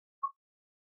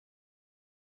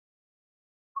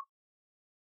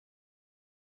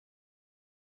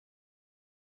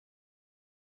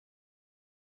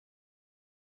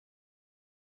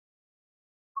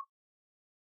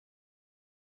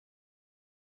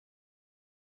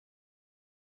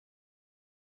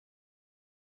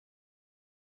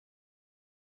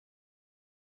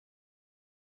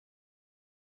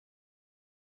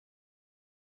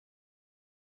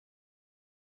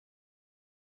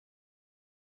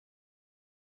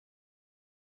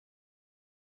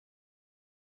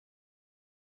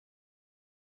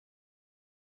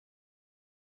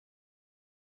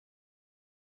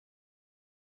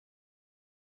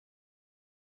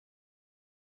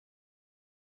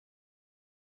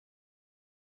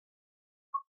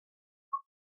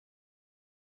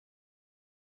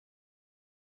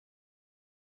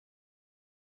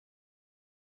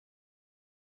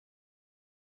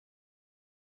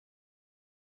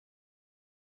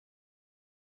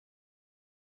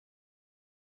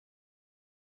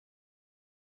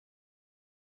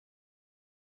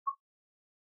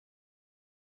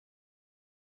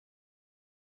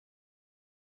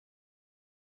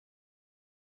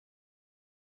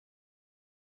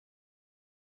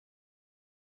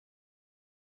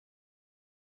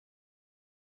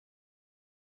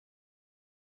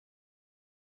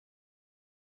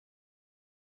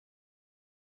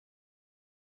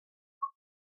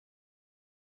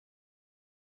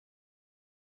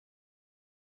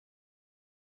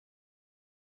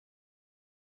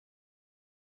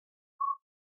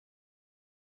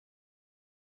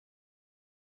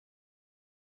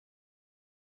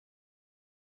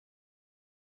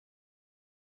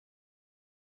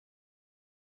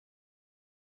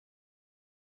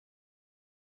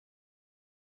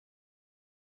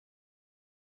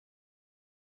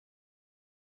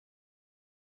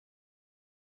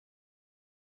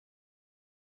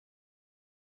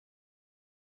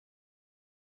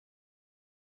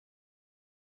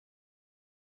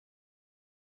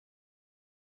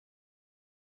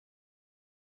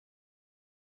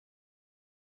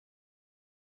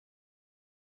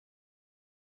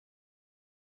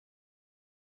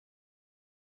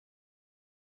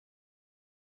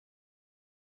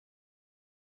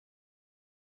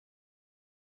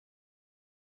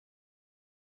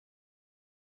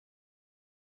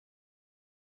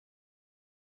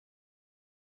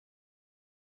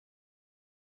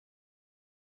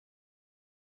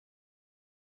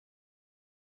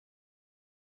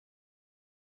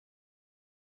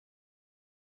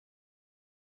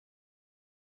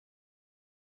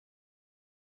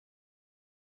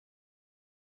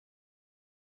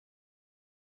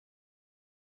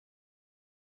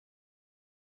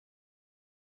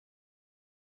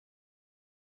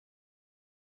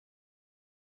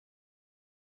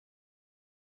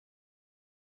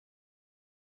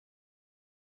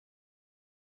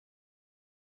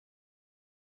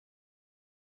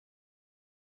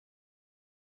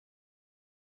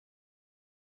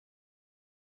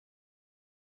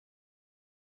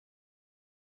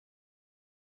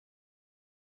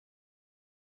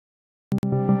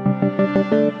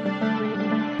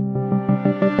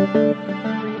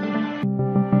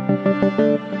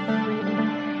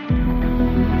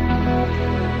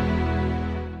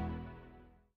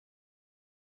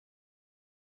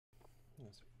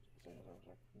Yes,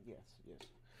 yes.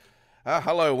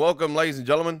 Hello, welcome, ladies and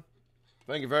gentlemen.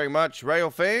 Thank you very much, rail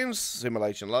fans,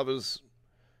 simulation lovers.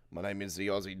 My name is the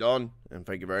Aussie Don, and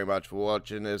thank you very much for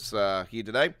watching us here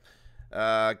today.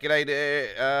 G'day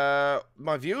to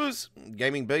my viewers,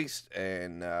 Gaming Beast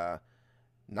and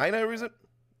Nano, is it?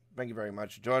 Thank you very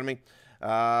much for joining me.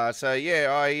 So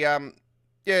yeah,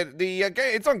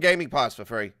 it's on Gaming Pass for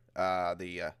free.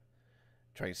 The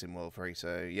Train Sim World free.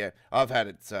 So yeah, I've had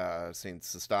it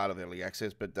since the start of early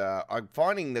access, but I'm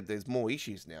finding that there's more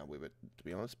issues now with it, to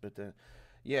be honest. But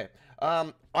yeah,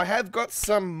 I have got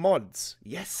some mods.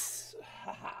 Yes.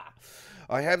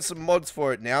 I have some mods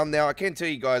for it now. Now, I can tell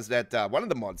you guys that one of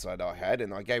the mods that I had,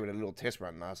 and I gave it a little test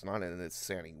run last night, and it's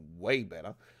sounding way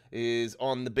better, is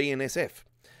on the BNSF.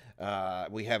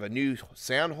 We have a new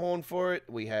sound horn for it.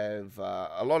 We have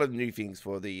a lot of new things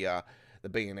for the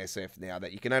BNSF now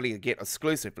that you can only get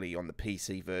exclusively on the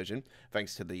PC version,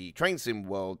 thanks to the Train Sim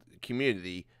World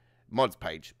community mods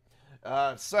page.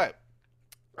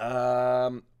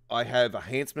 I have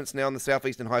enhancements now on the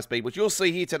Southeastern High Speed, which you'll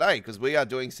see here today, because we are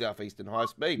doing Southeastern High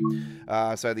Speed.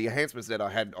 So the enhancements that I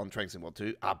had on Train Sim World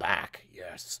 2 are back,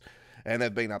 yes. And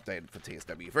they've been updated for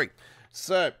TSW3.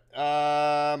 So,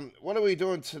 what are we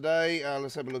doing today?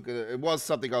 Let's have a look at it. It was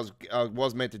something I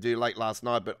was meant to do late last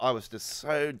night, but I was just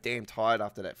so damn tired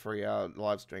after that 3-hour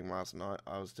live stream last night.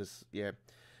 I was just, yeah.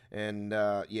 And,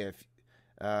 yeah,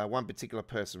 one particular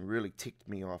person really ticked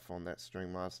me off on that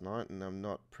stream last night, and I'm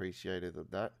not appreciative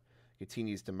of that.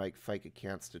 Continues to make fake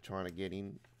accounts to try to get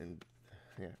in, and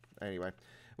yeah. Anyway,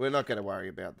 we're not going to worry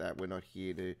about that. We're not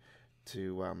here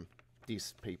to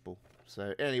diss people.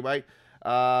 So anyway,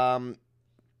 the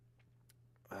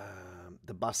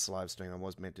bus live stream I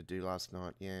was meant to do last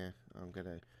night. Yeah, I'm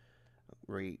gonna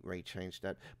re-change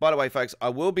that. By the way, folks, I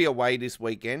will be away this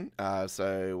weekend,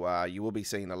 so you will be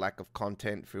seeing a lack of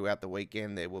content throughout the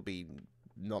weekend. There will be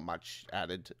not much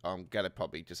added. I'm gonna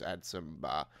probably just add some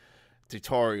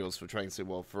tutorials for Train Sim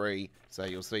World 3, so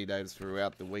you'll see those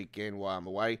throughout the weekend while I'm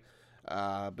away.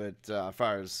 But as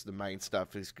far as the main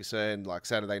stuff is concerned, like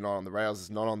Saturday Night on the Rails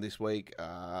is not on this week,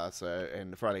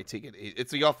 and the Friday Ticket, it's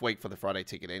the off week for the Friday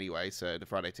Ticket anyway, so the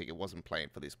Friday Ticket wasn't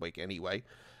planned for this week anyway.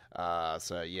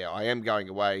 So yeah, I am going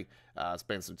away,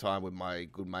 spend some time with my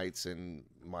good mates and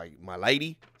my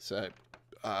lady, so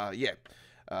yeah,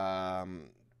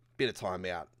 bit of time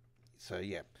out, so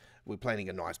yeah. We're planning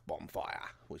a nice bonfire,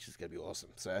 which is going to be awesome.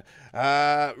 So,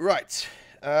 right.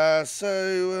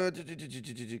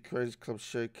 Creators Club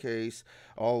Showcase.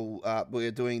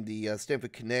 We're doing the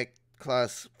Stepford Connect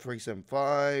Class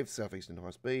 375, Southeastern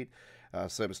High Speed,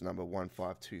 service number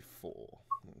 1524.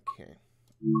 Okay.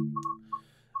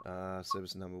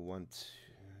 Service number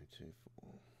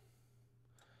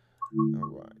 1224. All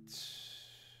right.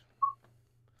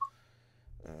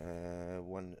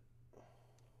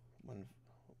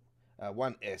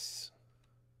 1S.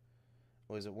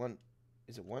 Or is it 1?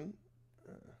 Is it 1?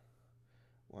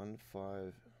 1,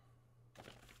 5.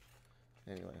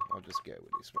 Anyway, I'll just go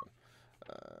with this one.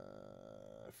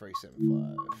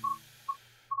 375.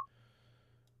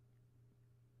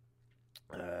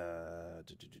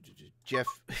 Jeff.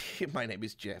 My name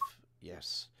is Jeff.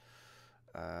 Yes.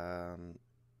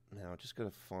 Now I just gotta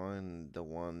find the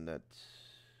one that's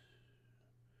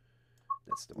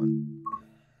the one.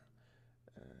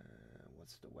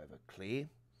 What's the weather? Clear.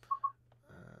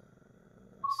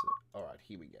 All right,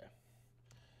 here we go.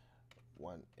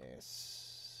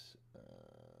 1S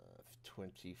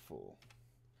 24.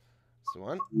 That's the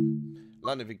one.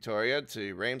 London, Victoria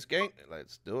to Ramsgate.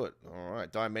 Let's do it. All right.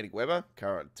 Diametric weather.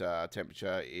 Current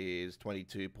temperature is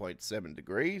 22.7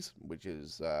 degrees, which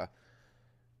is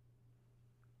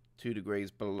 2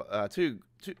 degrees below,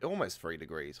 almost 3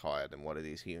 degrees higher than what it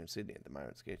is here in Sydney at the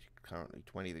moment. It's currently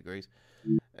 20 degrees.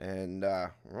 And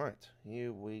right,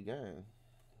 here we go.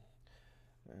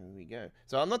 There we go.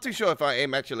 So I'm not too sure if I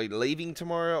am actually leaving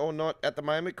tomorrow or not at the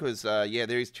moment, because yeah,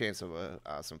 there is a chance of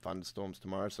some thunderstorms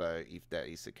tomorrow. So if that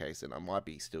is the case, then I might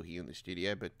be still here in the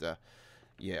studio. But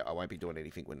yeah, I won't be doing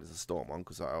anything when there's a storm on,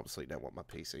 because I obviously don't want my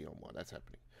PC on while that's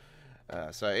happening.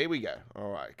 So here we go.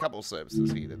 All right, a couple of services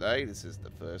here today. This is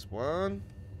the first one.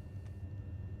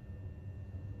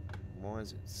 Why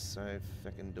is it so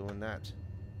fucking doing that?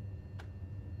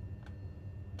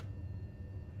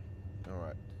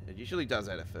 Alright, it usually does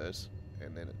that at first,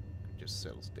 and then it just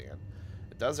settles down.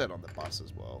 It does that on the bus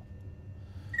as well.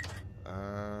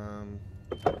 Don't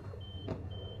have to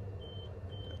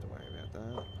worry about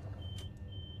that.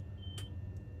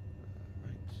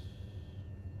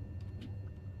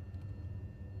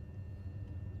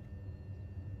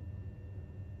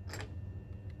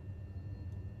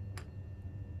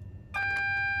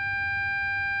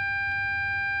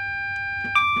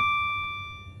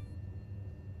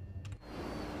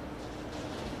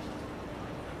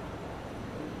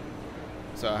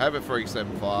 have a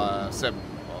 377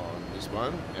 on this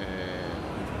one, and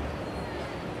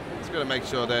just got to make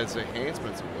sure that its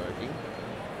enhancements are working.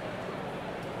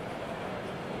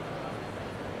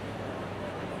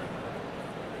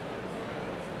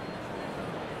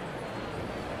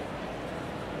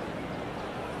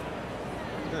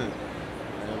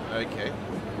 Okay.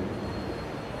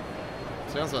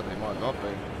 Sounds like they might not be.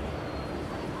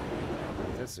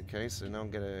 If that's the case, then I'm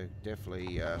going to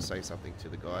definitely say something to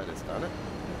the guy that's done it.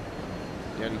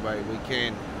 The only way we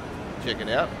can check it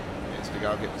out is to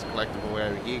go and get this collectible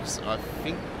out of here. 'Cause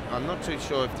I'm not too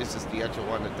sure if this is the actual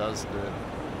one that does the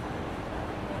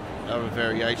other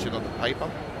variation on the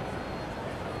paper.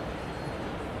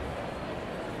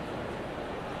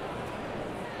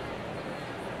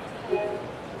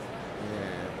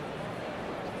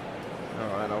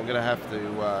 I'm going to have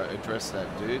to address that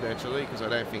dude, actually, because I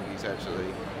don't think he's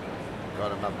actually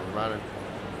got him up and running.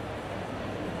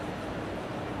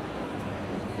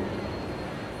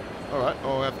 Alright,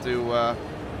 I'll have to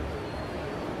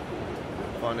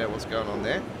find out what's going on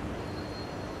there.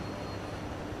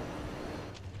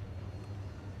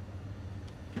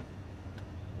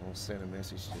 I'll send a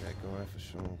message to that guy for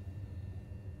sure.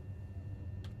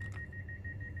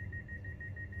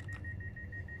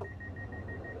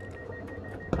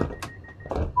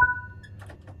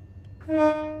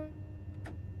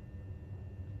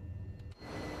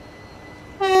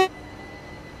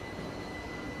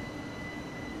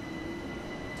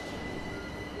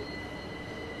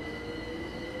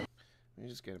 Let me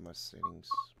just get in my settings.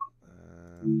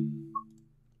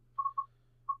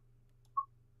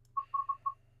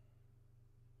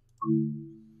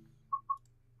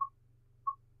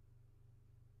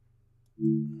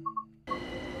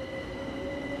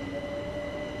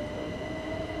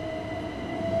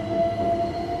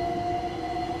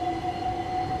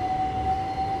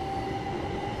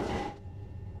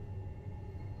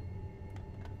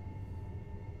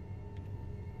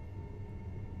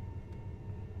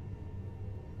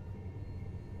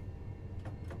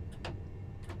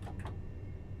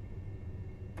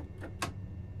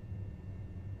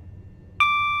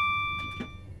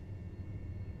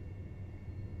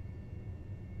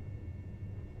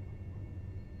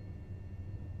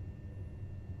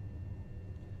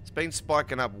 It's been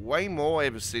spiking up way more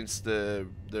ever since the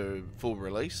full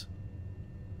release.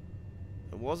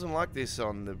 It wasn't like this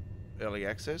on the early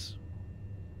access.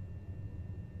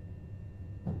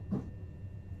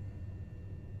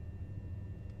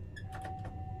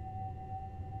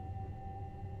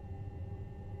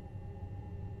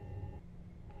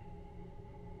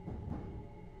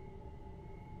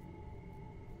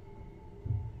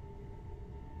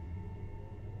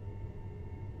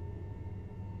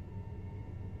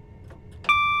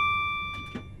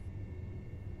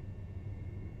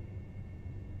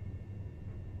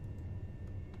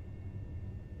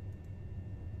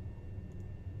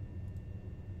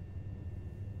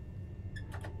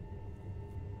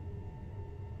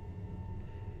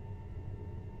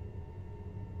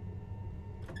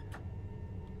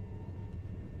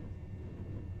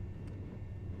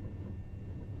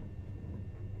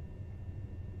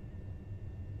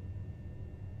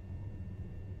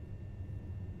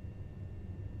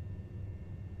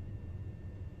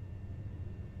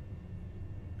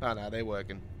 Oh no, they're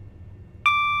working.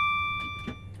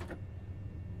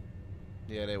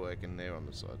 Yeah, they're working. They're on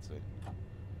the side too.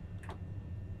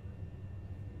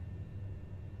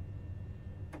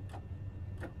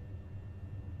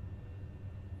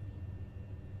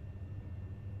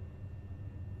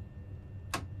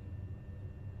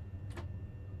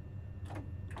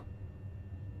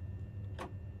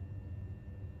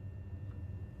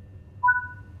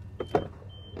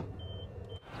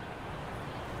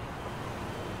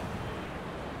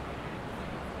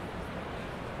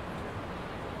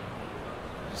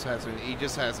 He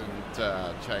just hasn't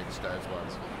changed those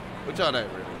ones, which I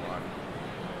don't really like.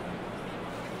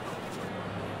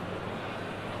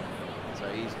 So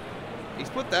he's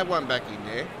put that one back in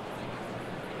there.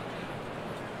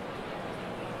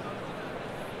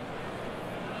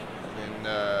 And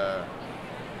then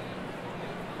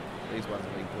these ones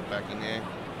have been put back in there.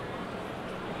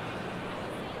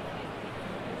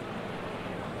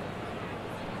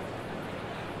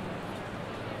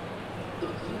 If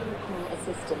you require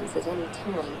assistance at any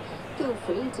time, feel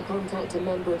free to contact a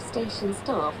member of station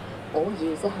staff or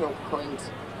use a help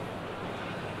point.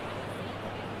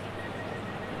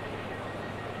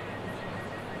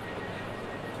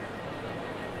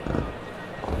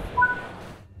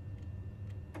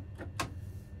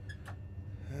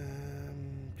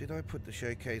 Did I put the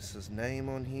showcase's name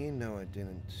on here? No, I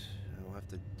didn't. I'll have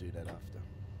to do that after.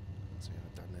 See,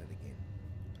 I've done that again.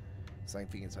 Same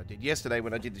thing as I did yesterday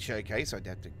when I did the showcase. I'd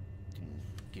have to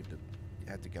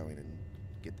had to go in and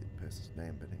get the person's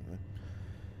name, but anyway.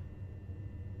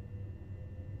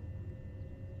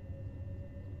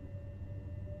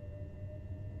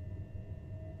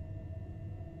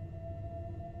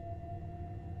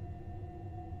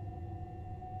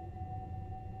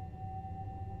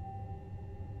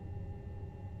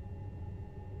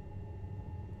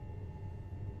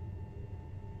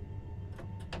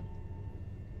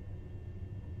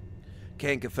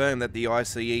 Can confirm that the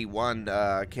ICE 1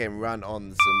 can run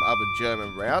on some other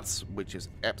German routes, which is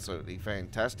absolutely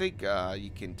fantastic.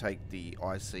 You can take the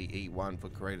ICE 1 for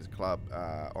Creators Club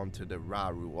onto the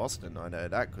Southeastern. I know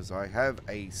that because I have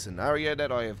a scenario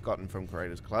that I have gotten from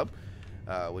Creators Club,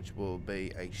 which will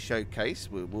be a showcase.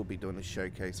 We will be doing a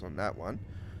showcase on that one,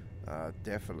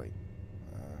 definitely.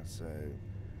 So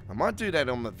I might do that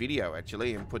on the video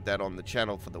actually and put that on the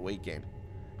channel for the weekend.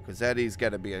 Because that is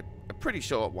going to be a pretty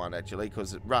short one, actually,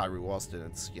 because at Southeastern,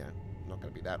 it's, you know, not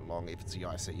going to be that long if it's the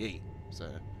ICE. So,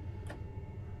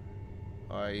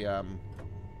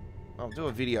 I'll do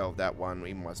a video of that one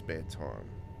in my spare time.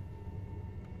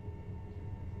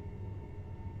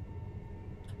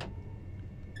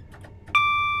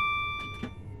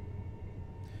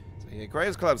 So, yeah,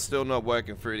 Creators Club's still not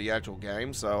working through the actual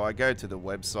game, so I go to the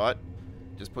website.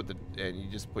 Just put you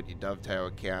just put your Dovetail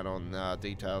account on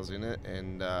details in it,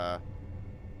 and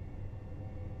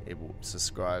it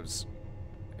subscribes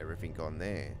everything on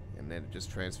there, and then it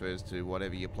just transfers to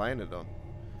whatever you're playing it on.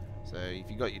 So if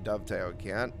you got your Dovetail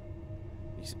account,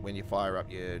 when you fire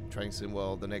up your Train Sim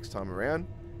World the next time around,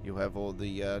 you'll have all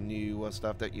the new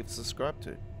stuff that you've subscribed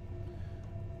to.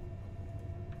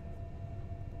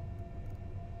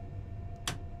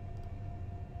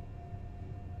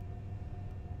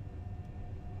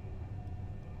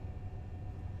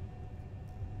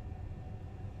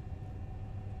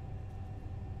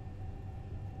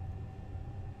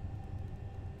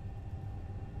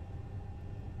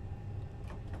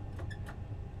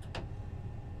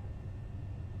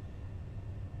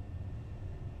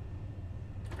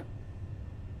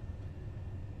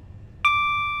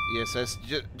 Yes, that's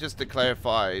just to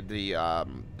clarify the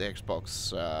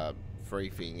Xbox free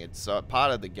thing. It's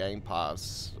part of the Game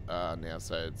Pass now,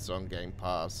 so it's on Game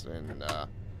Pass, and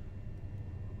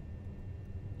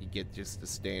you get just the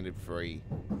standard free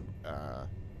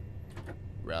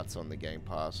routes on the Game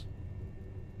Pass.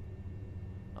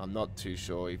 I'm not too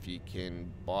sure if you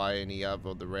can buy any of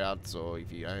the routes, or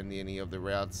if you own any of the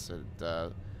routes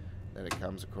that it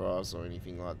comes across, or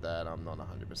anything like that. I'm not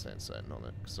 100% certain on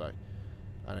it, so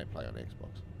I don't play on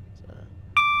Xbox. So.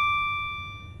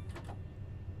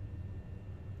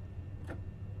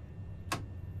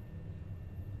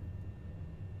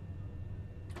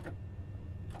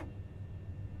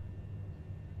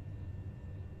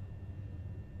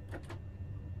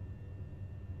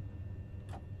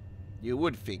 You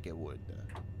would think it would.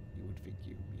 You would think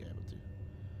you would be able to.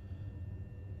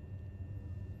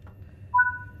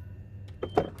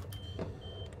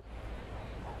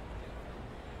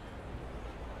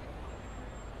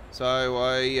 So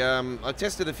I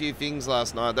tested a few things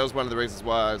last night. That was one of the reasons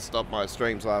why I stopped my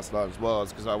streams last night as well,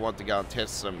 is because I want to go and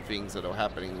test some things that are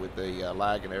happening with the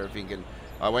lag and everything. And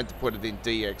I went to put it in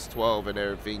DX12 and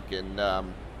everything, and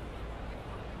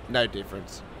no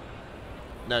difference.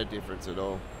 No difference at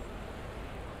all.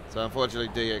 So unfortunately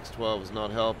DX12 is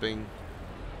not helping.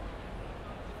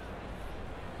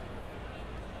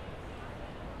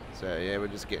 So yeah, we're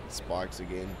just getting spikes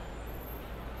again.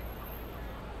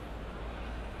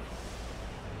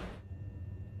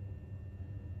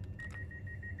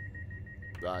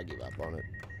 I give up on it.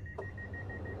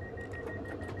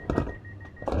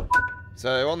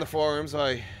 So on the forums,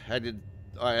 I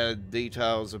had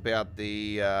details about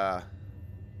the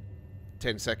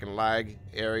 10-second lag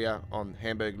area on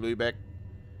Hamburg-Lübeck.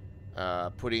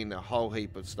 Put in a whole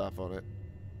heap of stuff on it.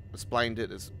 Explained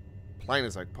it as plain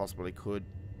as I possibly could.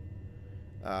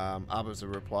 Others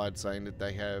have replied saying that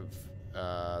they have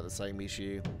the same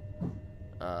issue.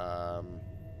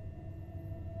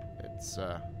 It's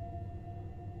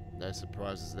no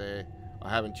surprises there. I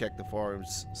haven't checked the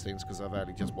forums since, because I've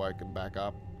only just woken back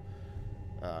up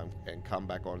and come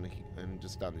back on and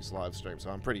just done this live stream, so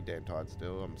I'm pretty damn tired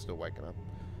still. I'm still waking up.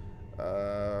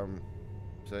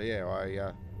 So yeah,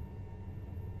 I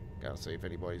gotta see if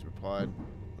anybody's replied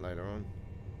later on.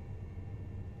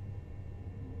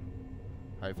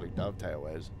 Hopefully Dovetail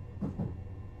has.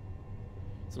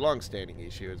 It's a long-standing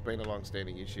issue. It's been a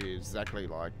long-standing issue, exactly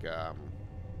like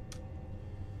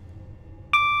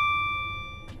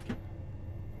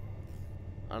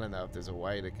I don't know if there's a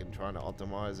way that can try to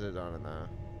optimize it. I don't know.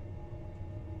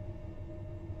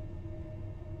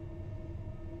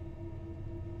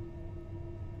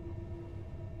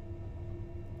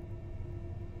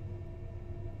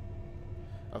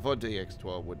 I thought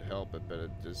DX12 would help it, but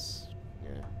it just,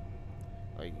 yeah.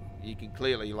 Like, you can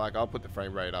clearly, like, I'll put the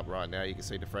frame rate up right now. You can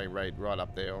see the frame rate right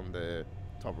up there on the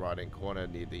top right-hand corner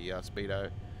near the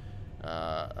speedo,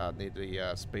 near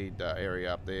the speed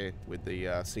area up there with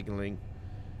the signaling,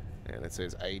 and it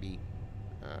says 80.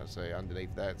 So underneath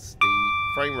that's the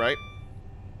frame rate,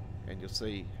 and you'll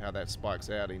see how that spikes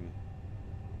out in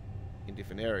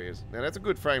different areas. Now that's a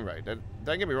good frame rate. Don't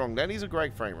get me wrong, that is a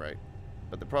great frame rate,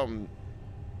 but the problem,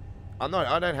 I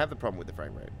don't have the problem with the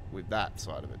frame rate with that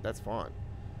side of it. That's fine.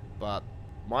 But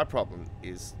my problem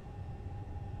is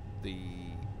the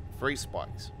free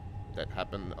spikes that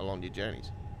happen along your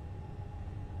journeys.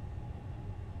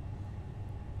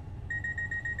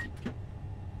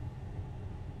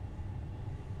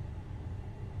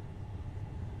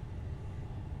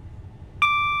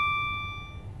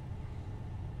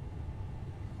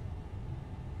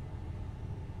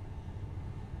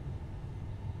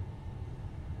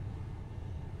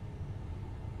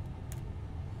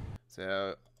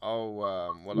 So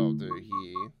what I'll do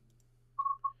here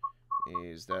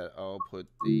is that I'll put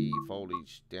the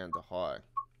voltage down to high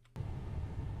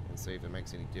and see if it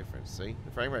makes any difference. See,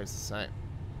 the frame rate is the same.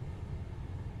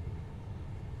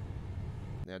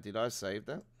 Now, did I save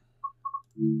that?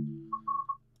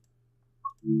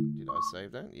 Did I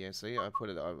save that? Yeah. See, I put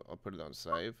it on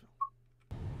save.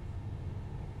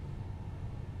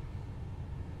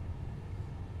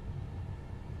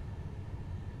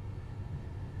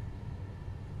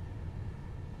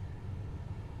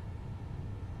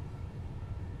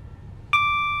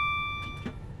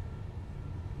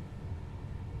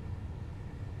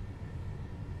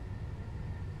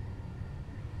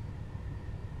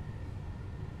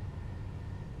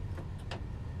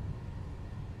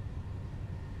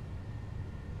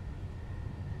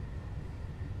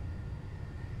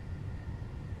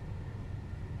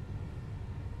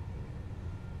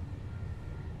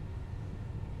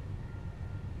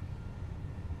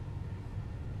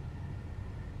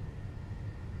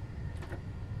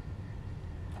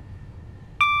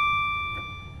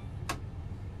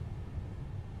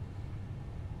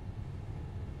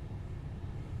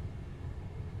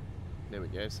 There we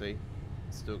go, see?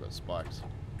 It's still got spikes.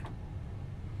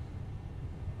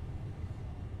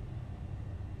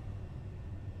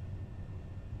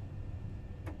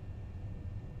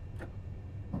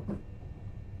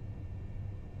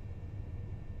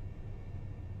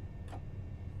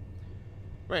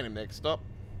 Random next stop.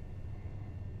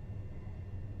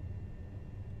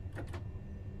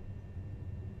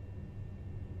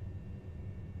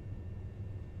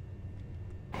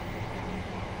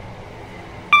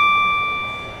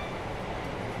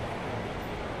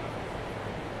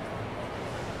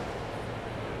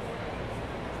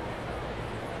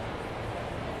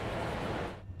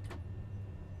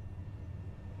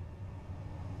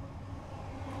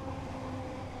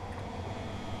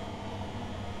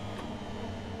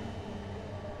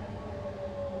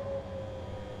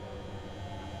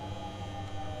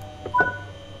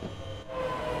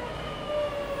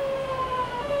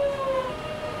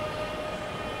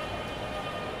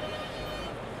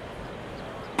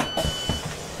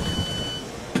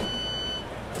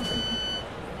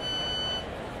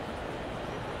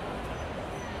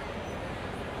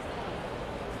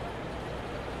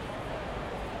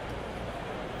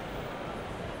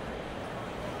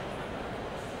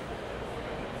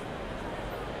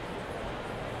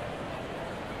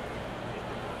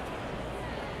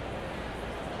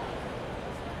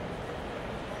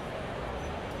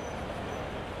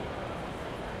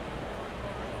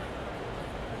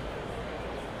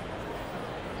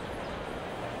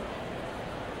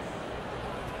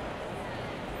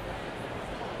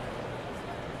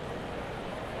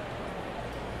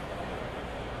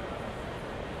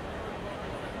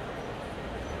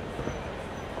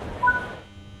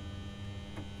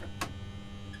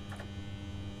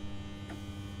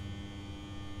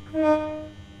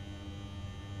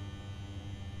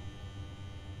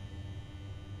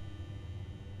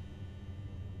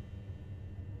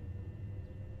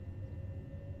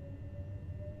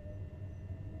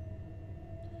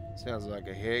 Sounds like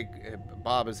a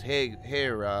barber's hair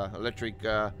electric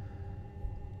hair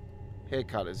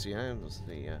cutters, you know. It was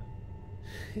the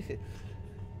that's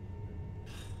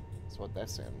what that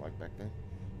sounded like back then.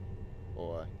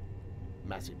 Or a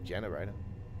massive generator.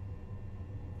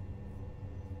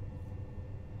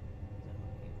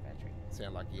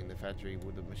 Sound like you're in the factory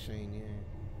with a machine, yeah.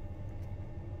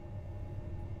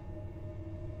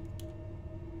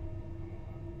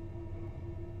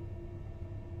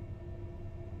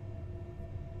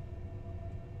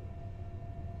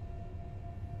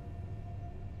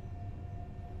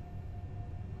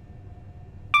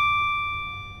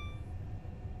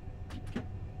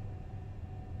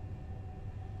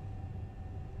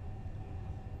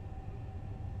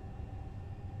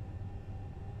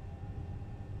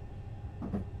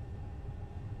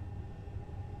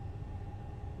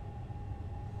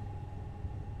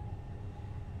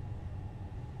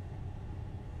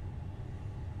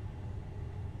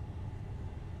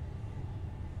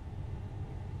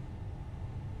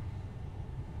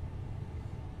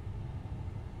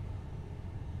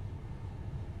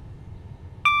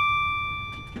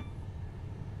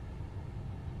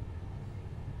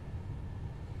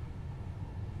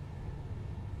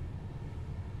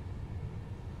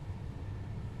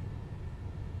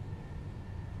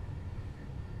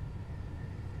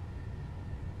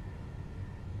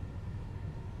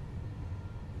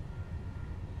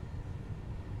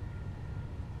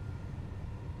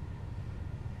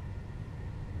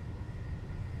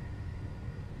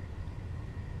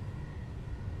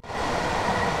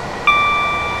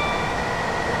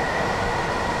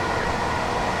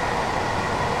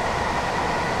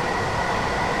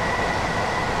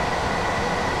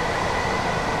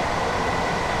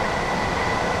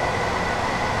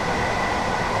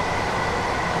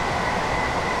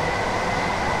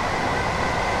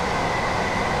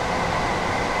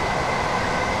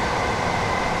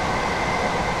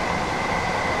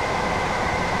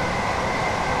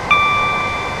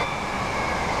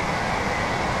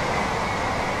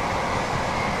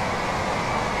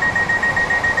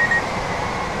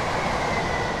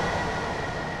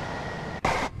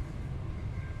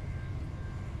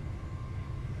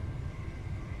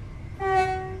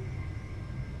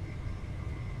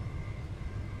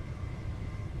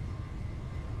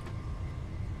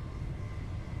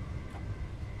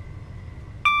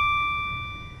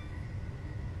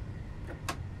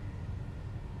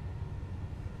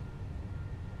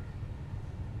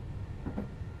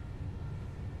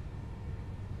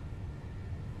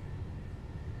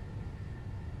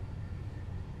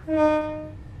 So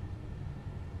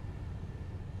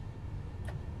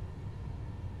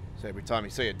every time you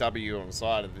see a W on the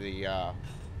side of the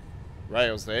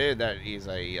rails there, that is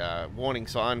a warning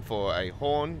sign for a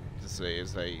horn to see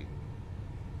as a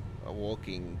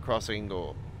walking crossing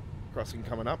or crossing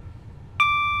coming up.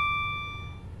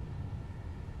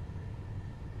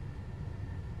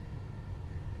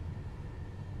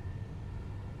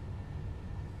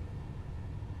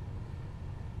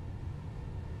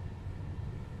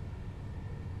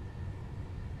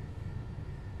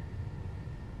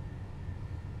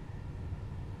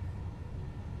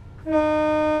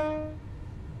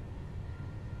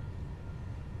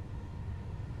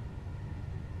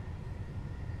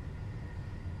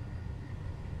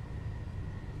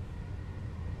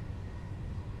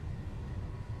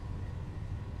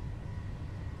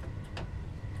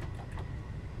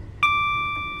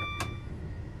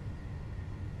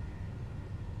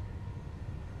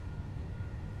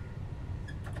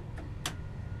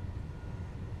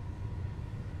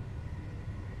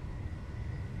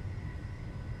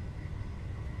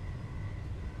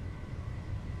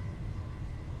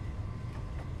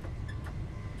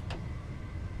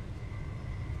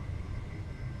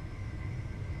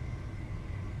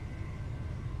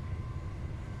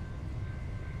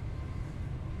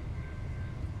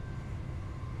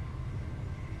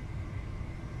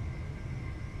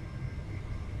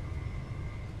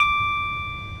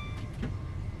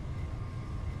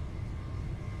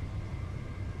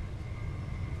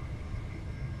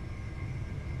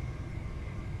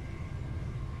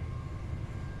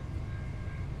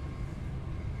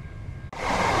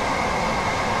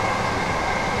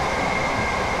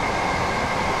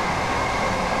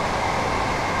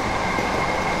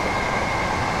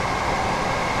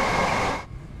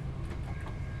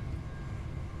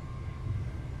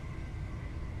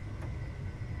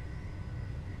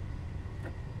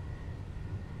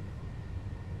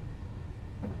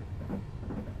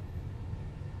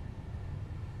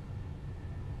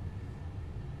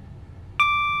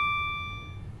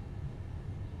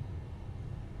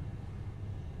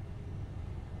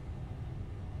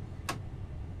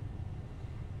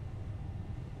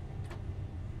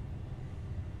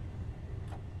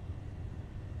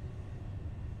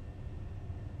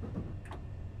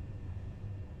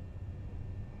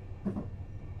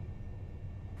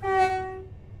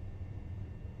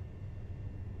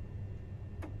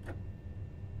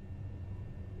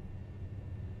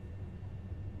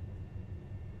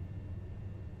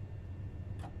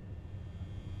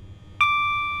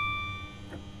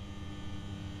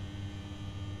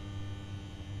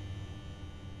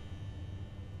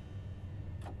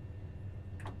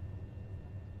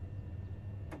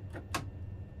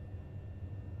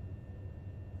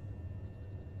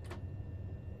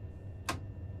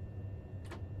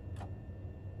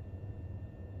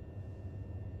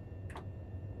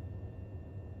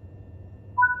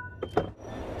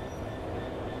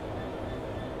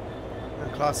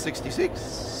 Class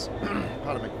 66.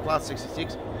 Pardon me, Class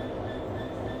 66.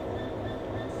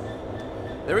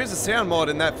 There is a sound mod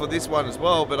in that for this one as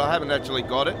well, but I haven't actually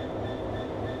got it.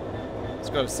 It's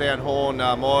got a sound horn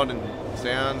mod and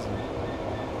sounds.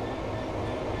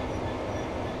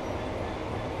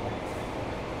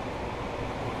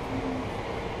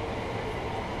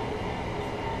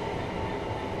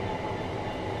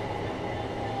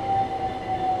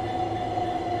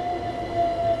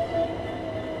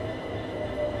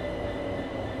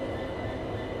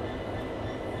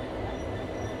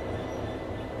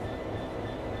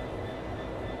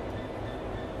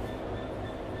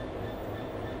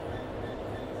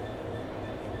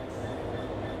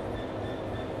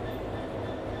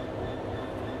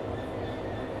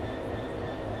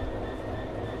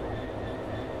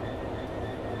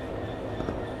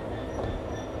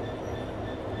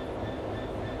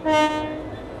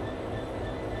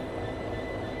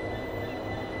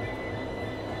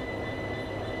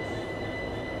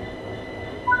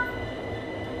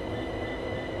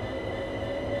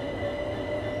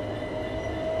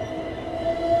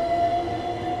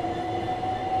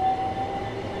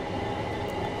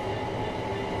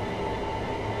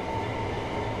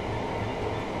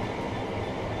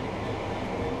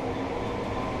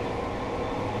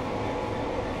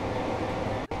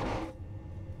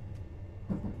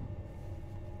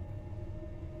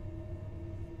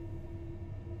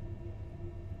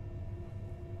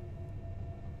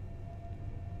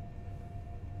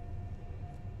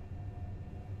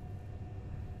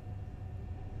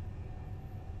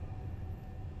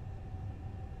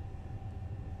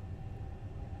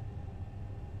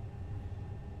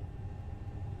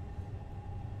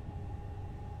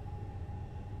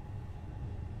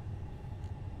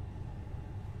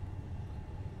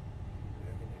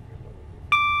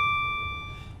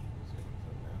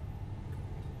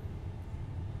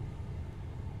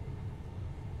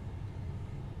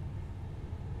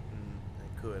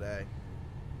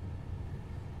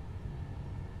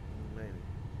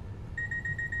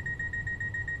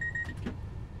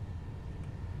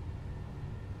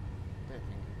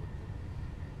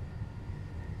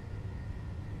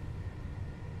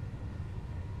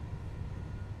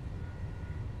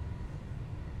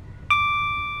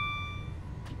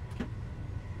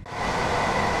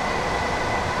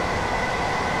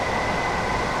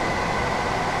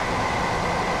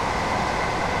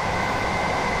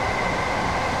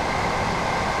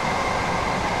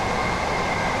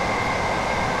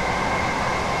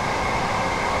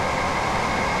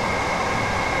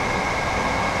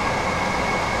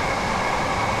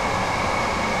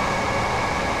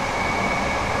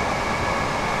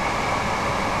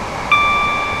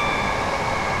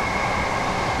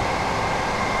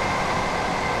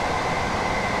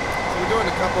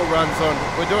 couple runs on.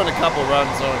 We're doing a couple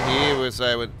runs on here.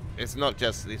 So it's not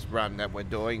just this run that we're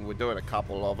doing. We're doing a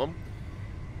couple of them.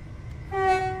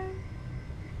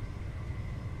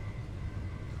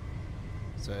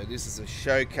 So this is a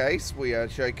showcase. We are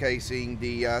showcasing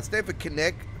the Stepford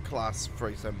Connect Class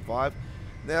 375.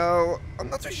 Now, I'm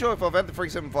not too sure if I've had the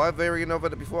 375 variant of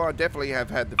it before. I definitely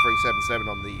have had the 377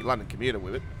 on the London commuter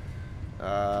with it.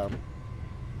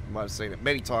 Might have seen it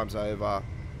many times over,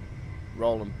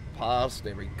 rolling past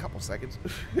every couple seconds.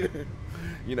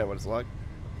 You know what it's like.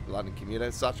 London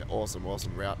commuter, such an awesome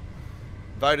route.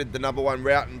 Voted the #1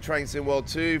 route in Train Sim World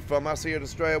 2 from us here at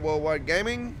Australia Worldwide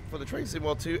Gaming for the Train Sim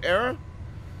World 2 era.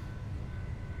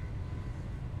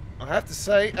 I have to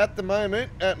say, at the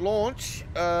moment, at launch,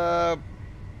 the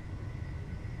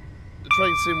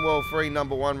Train Sim World 3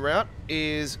 #1 route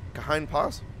is Cajon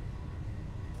Pass.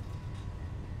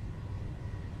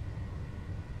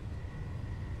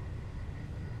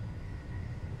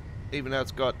 Even though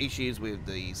it's got issues with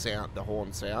the sound, the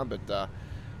horn sound, but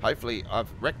hopefully I've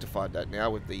rectified that now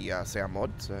with the sound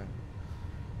mod. So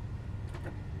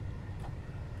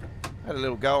had a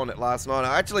little go on it last night.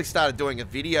 I actually started doing a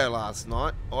video last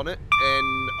night on it,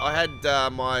 and I had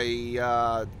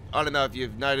I don't know if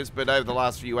you've noticed, but over the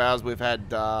last few hours we've had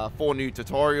 4 new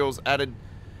tutorials added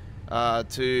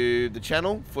to the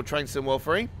channel for Train Sim World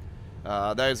 3.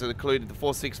 Those that included the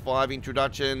 465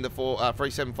 introduction, the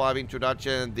 375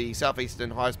 introduction, the Southeastern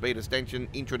high-speed extension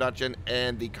introduction,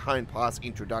 and the Cajon Pass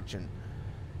introduction.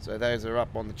 So those are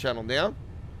up on the channel now.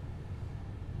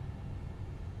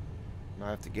 I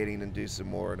have to get in and do some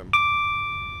more of them.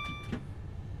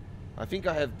 I think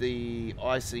I have the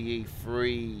ICE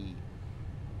free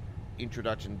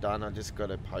introduction done. I just got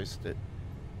to post it.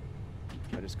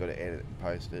 I just got to edit and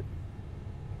post it.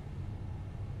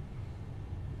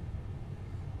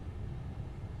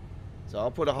 So I'll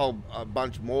put a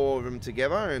bunch more of them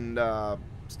together and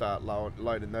start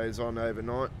loading those on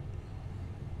overnight.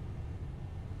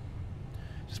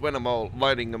 Just when I'm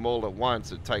loading them all at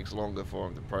once, it takes longer for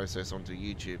them to process onto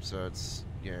YouTube. So it's,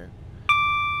 yeah,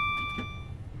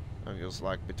 I think it was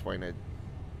like between an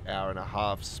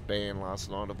hour-and-a-half span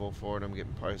last night of all 4 of them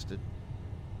getting posted.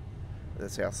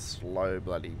 That's how slow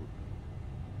bloody,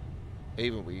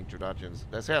 even with introductions,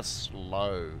 that's how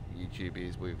slow YouTube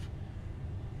is with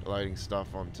loading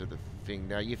stuff onto the thing.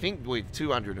 Now you think with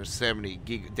 270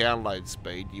 gig download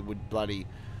speed you would bloody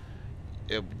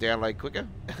download quicker?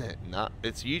 Nah,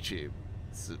 it's YouTube.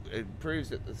 It proves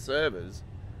that the servers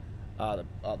are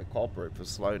the culprit for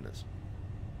slowness.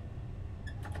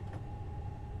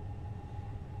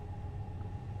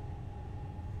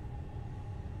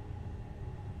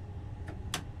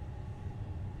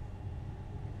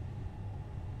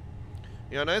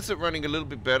 Yeah, I noticed it running a little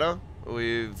bit better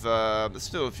with, there's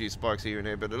still a few spikes here and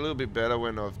there, but a little bit better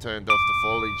when I've turned off the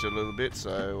foliage a little bit,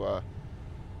 so,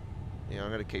 yeah, I'm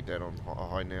going to keep that on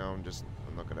high now. I'm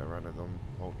not going to run it on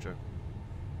ultra.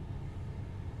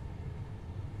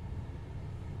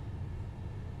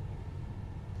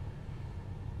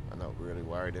 I'm not really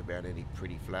worried about any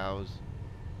pretty flowers.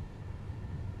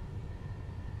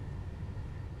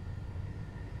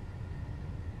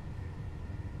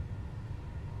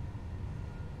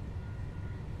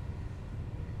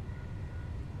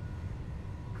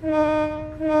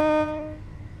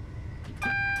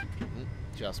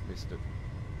 Just missed it.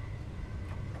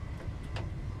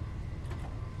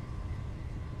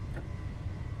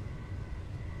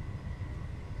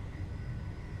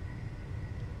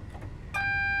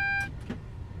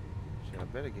 Shit, I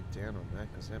better get down on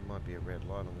that because that might be a red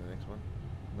light on the next one.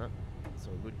 No, it's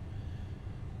all good.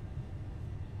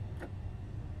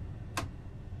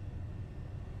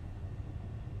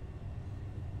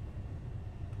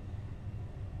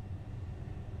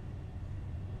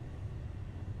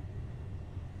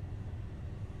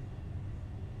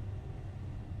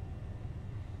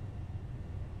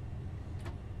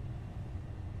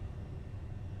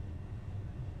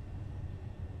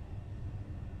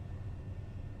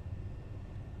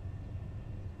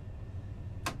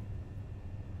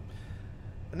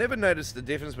 I never noticed the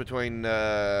difference between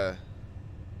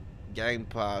Game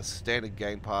Pass, standard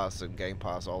Game Pass and Game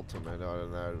Pass Ultimate. I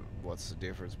don't know what's the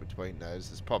difference between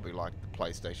those. It's probably like the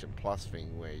PlayStation Plus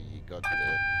thing where you got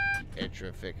the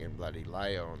extra fucking bloody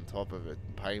layer on top of it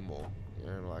and pay more. You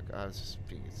know, like, I just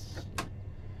think it's...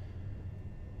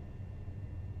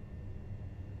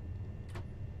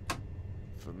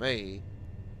 For me,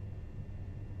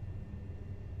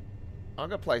 I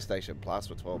got PlayStation Plus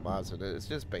for 12 months and it's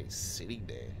just been sitting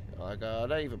there. Like, I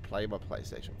don't even play my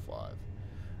PlayStation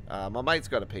 5. My mate's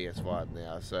got a PS5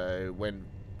 now, so when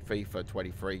FIFA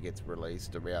 23 gets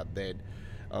released around then,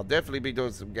 I'll definitely be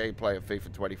doing some gameplay of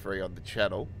FIFA 23 on the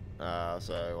channel.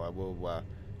 So I will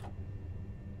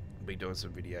be doing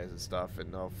some videos and stuff,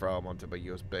 and I'll throw them onto my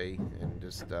USB and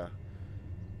just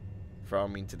throw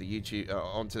them into the YouTube,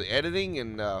 onto the editing,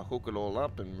 and hook it all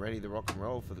up and ready to rock and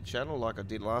roll for the channel like I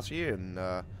did last year. And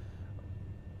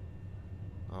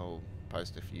I'll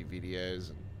post a few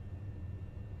videos.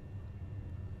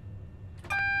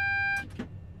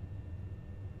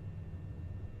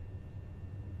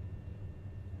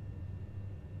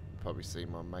 Probably see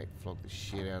my mate flog the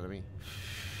shit out of me.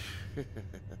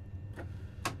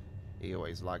 He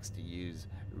always likes to use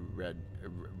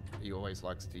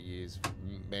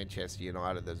Manchester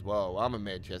United as well. I'm a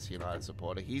Manchester United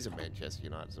supporter. He's a Manchester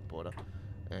United supporter,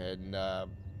 and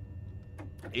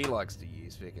he likes to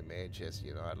use freaking Manchester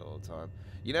United all the time.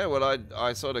 You know what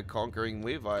I sort of conquering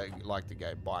with? I like to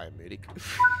go Bayern Munich.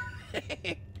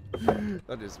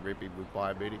 I just rip him with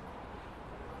Bayern Munich.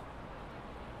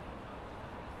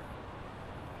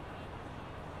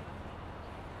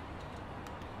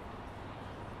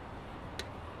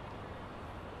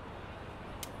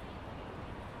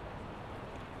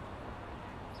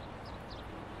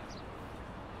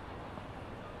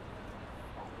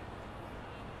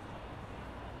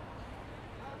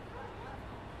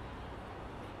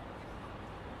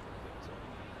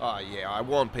 Oh yeah, I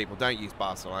warn people, don't use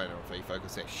Barcelona on FIFA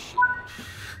because they're shit.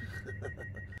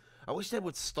 I wish they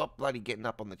would stop bloody getting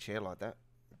up on the chair like that.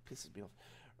 It pisses me off.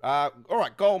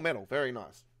 Alright, gold medal, very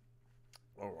nice.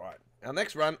 Alright, our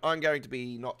next run, I'm going to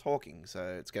be not talking,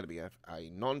 so it's going to be a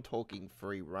non-talking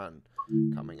free run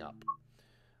coming up.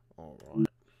 Alright.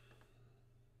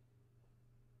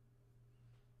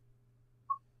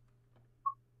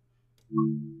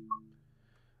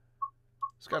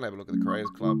 Just going to have a look at the Creators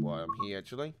Club while I'm here,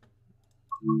 actually.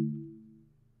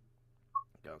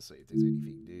 Go and see if there's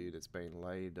anything new that's been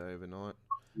laid overnight.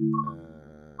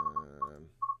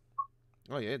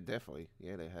 Oh, yeah, definitely.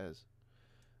 Yeah, there has.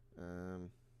 The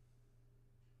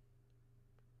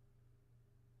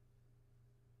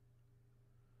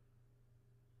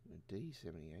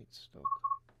D78 stock.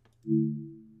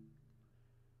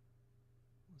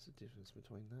 What's the difference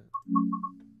between that?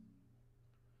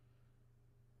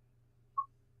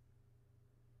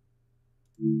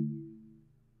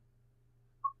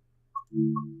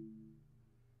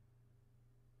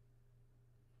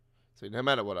 So no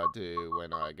matter what I do,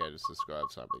 when I go to subscribe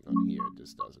something on here, it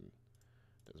just doesn't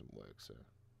work. So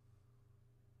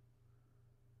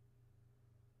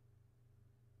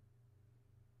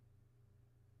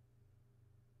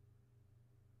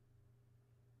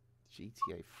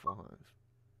GTA 5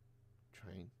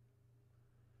 train.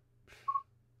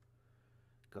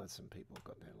 God, some people have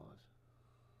got their lives.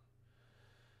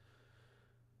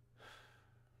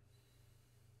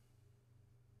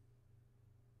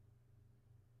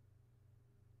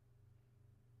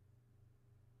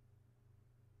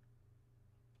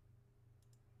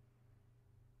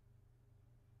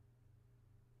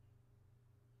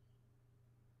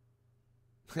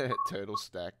 Turtle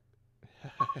stack.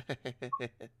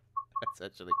 That's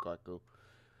actually quite cool.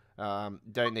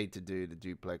 Don't need to do the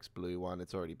duplex blue one.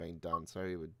 It's already been done.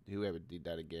 So whoever did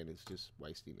that again is just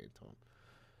wasting their time.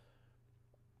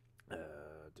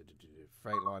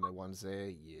 Freightliner ones there.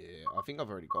 Yeah, I think I've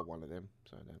already got one of them,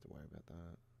 so I don't have to worry about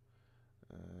that.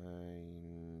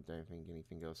 Don't think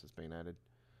anything else has been added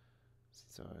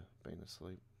since I've been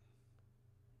asleep.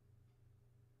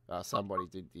 Somebody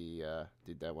did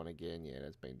that one again. Yeah,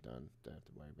 that's been done. Don't have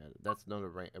to worry about it. That's not a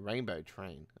rainbow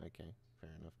train. Okay,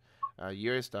 fair enough.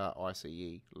 Eurostar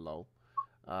ICE, lol.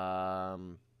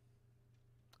 Man,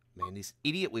 this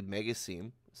idiot with Mega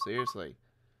Sim. Seriously.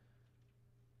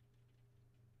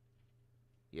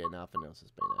 Yeah, nothing else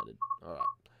has been added. Alright.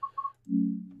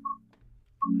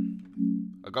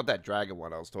 I got that Dragon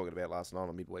one I was talking about last night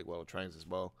on Midweek World of Trains as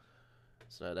well.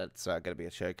 So that's going to be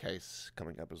a showcase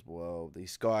coming up as well. The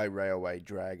Sky Railway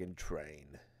Dragon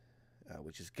Train,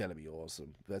 which is going to be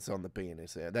awesome. That's on the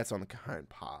BNSR. That's on the current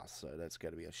pass, so that's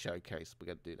going to be a showcase. We're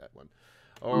going to do that one.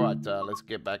 All right, let's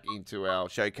get back into our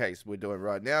showcase we're doing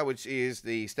right now, which is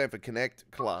the Stepford Connect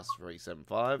Class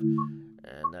 375.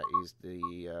 And that is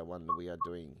the one that we are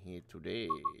doing here today.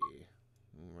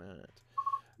 All right.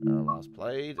 Last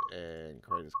played and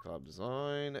Creators Club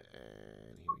Design,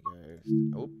 and here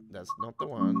we go. Oh, that's not the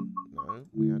one. No,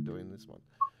 we are doing this one.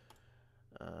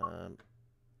 Right.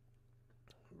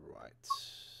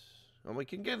 And we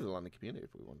can get it on the community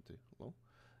if we want to. Well,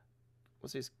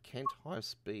 what's this? Cant High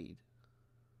Speed.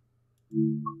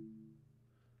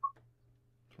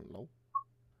 Hello.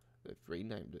 They've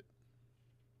renamed it.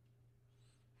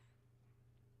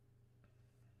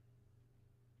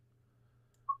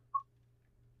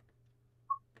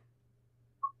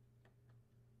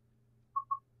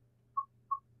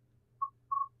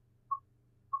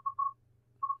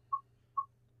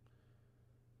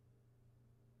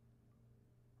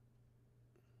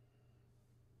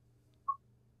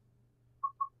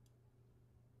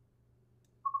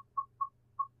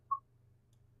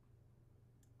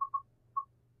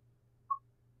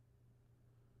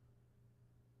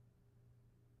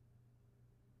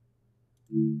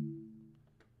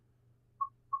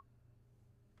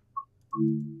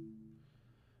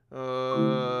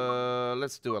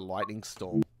 Let's do a lightning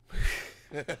storm.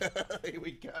 Here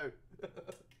we go.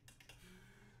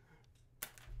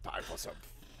 Time for some.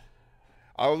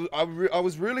 I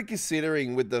was really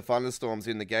considering with the thunderstorms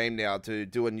in the game now to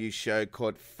do a new show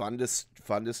called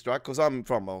Thunderstruck, because I'm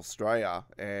from Australia,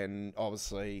 and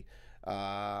obviously,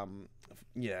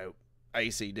 you know,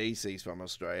 AC/DC's from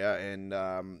Australia, and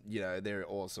you know, they're an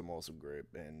awesome group,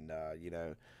 and you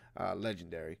know,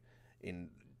 legendary in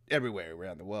everywhere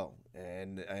around the world,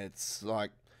 and it's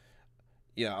like,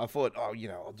 you know, I thought, oh, you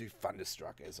know, I'll do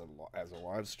Thunderstruck as a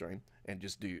live stream and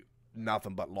just do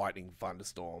nothing but lightning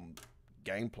thunderstorm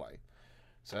gameplay.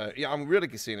 So yeah, I'm really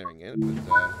considering it,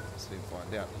 but let's see,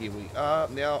 find out. Here we are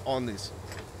now on this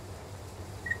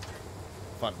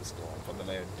thunderstorm from the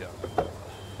land.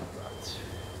 Right.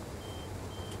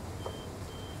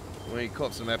 We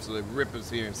caught some absolute rippers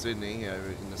here in Sydney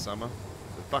in the summer.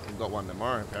 We fucking got one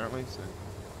tomorrow apparently, so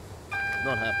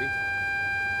not happy.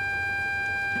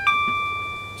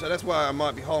 So that's why I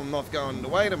might be holding off going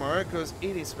away tomorrow, because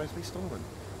it is supposed to be storming.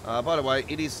 By the way,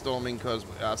 it is storming because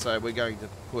so we're going to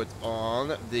put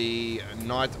on the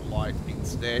night light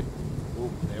instead.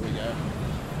 Oh, there we go.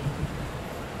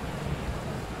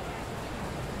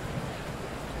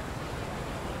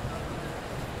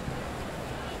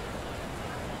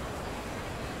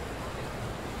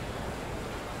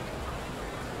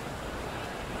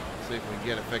 See if we can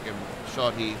get a fucking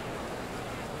shot here.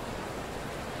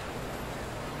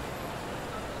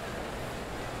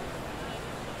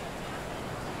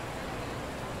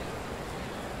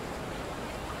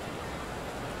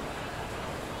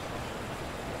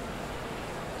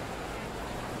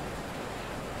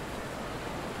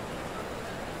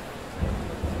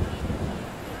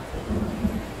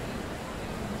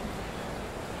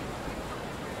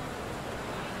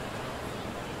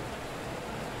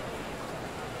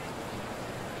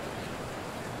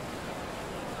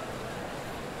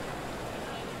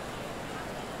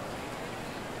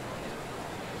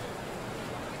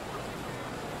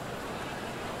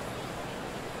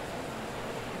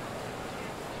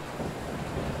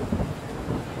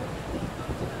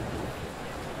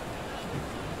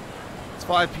 It's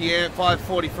 5 p.m.,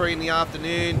 5:43 in the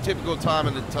afternoon, typical time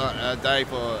of the day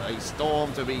for a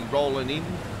storm to be rolling in.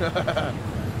 Now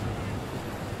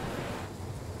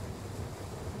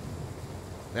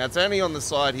it's only on the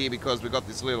side here because we've got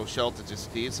this little shelter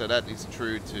just here, so that is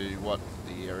true to what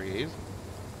the area is.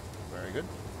 Very good.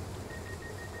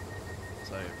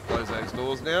 So close those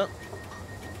doors now.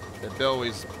 The bell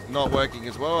is not working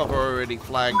as well. I've already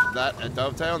flagged that at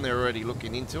Dovetail and they're already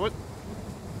looking into it.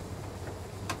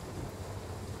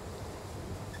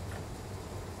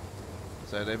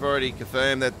 So they've already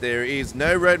confirmed that there is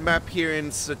no roadmap here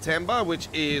in September, which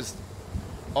is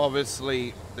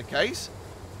obviously the case.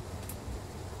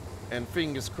 And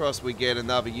fingers crossed we get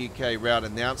another UK route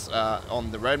announced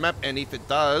on the roadmap. And if it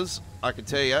does, I can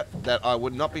tell you that I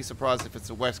would not be surprised if it's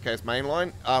a West Coast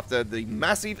mainline after the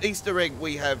massive Easter egg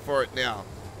we have for it now.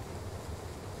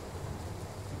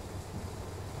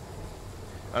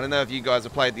 I don't know if you guys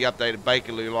have played the updated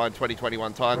Bakerloo Line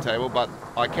 2021 timetable, but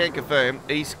I can confirm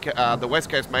the West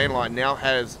Coast Main Line now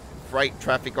has freight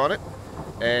traffic on it,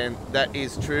 and that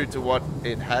is true to what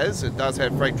it has. It does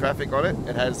have freight traffic on it.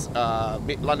 It has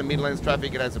London Midlands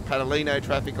traffic. It has a Panalino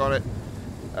traffic on it.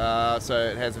 So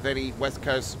it has, if any, West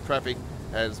Coast traffic,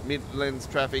 it has Midlands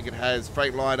traffic. It has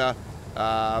Freightliner,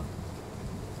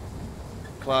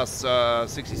 Class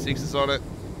 66s on it.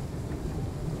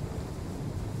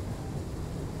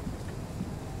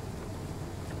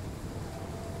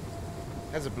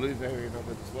 Has a blue variant of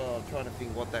it as well. I'm trying to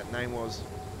think what that name was.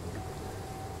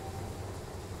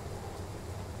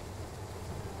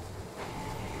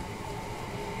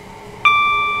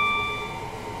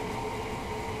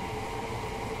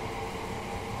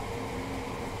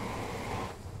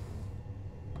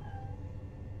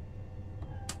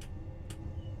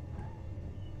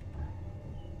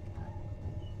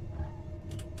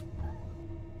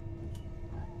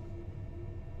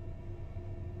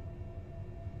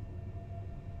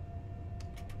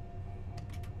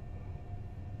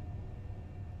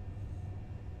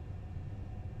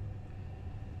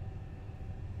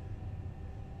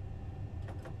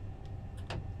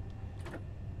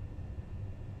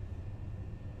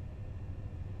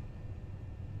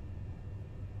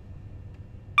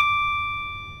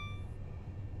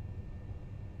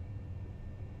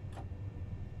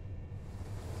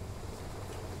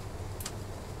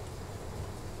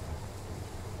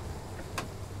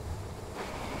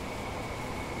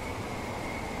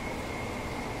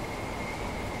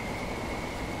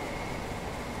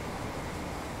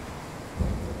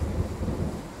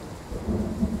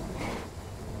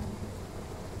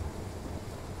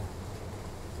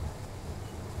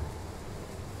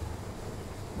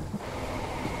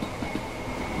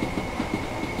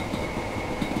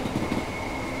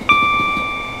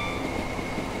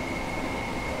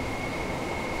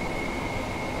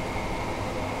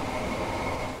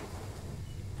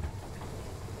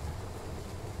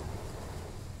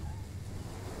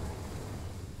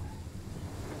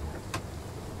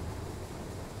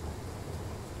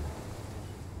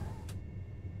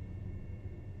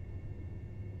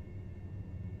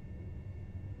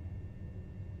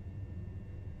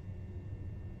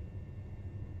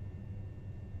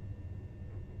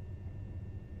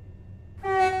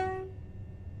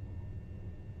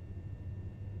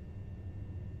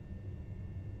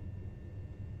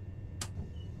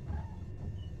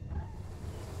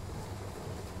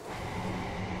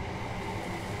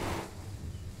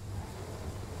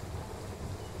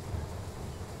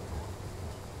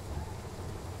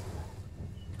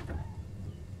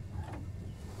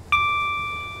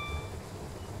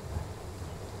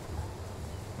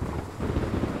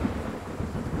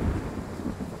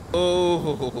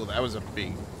 Oh, that was a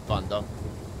big thunder.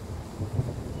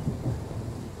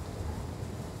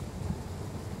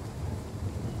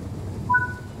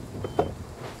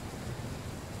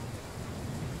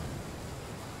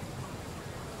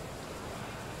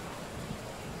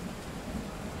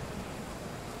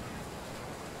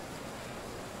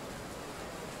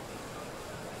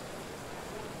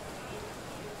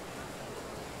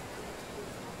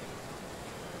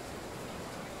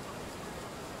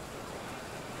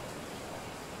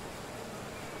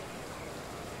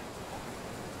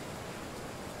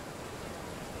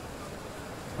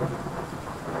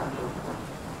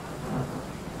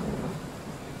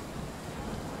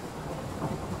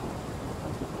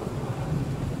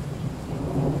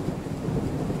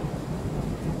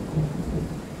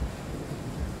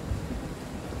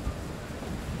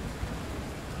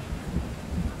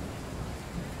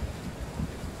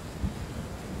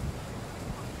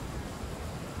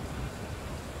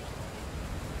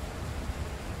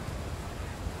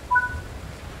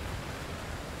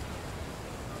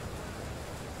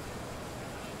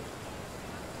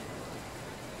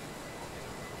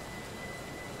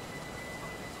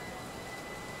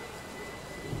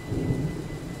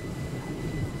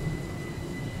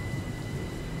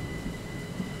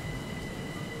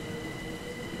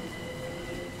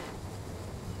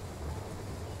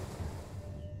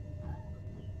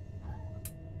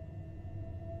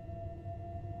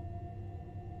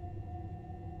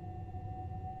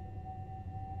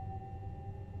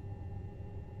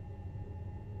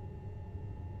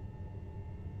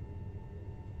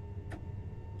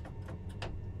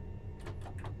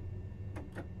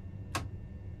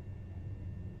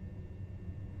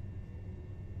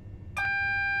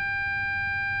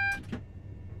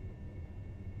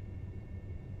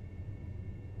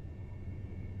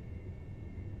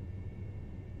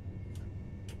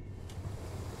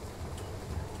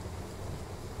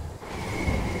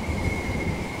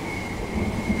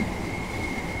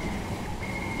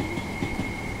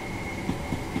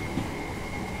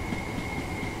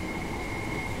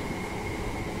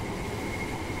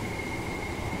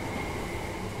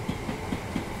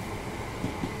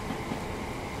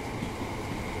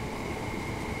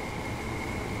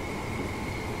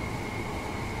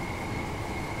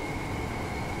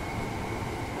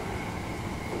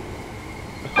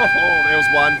 Oh, there was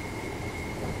one.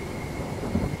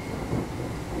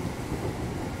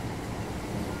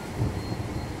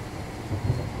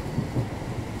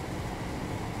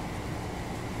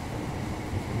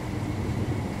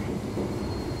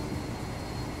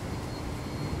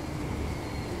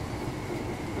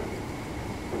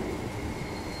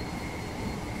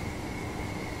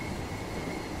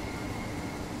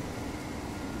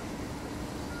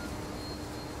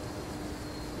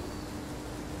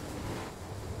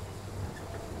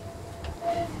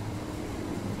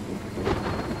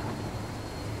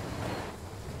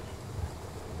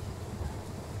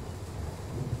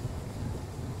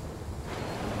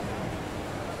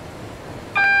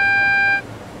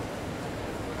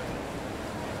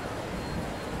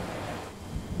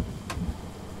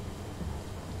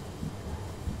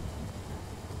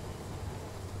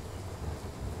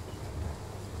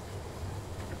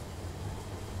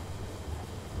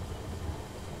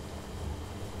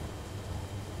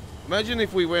 Imagine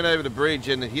if we went over the bridge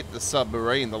and it hit the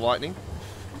submarine, the lightning.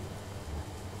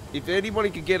 If anybody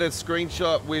could get a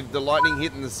screenshot with the lightning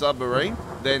hitting the submarine,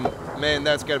 then, man,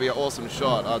 that's going to be an awesome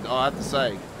shot. I have to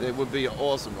say, it would be an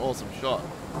awesome, awesome shot.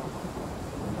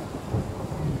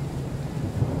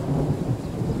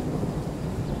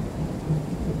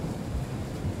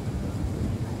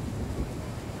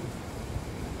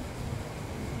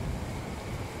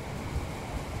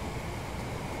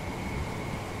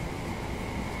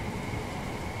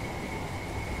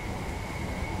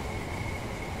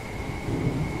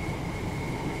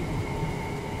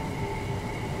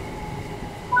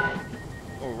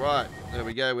 Alright, there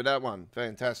we go with that one.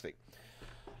 Fantastic.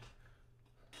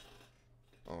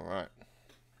 Alright.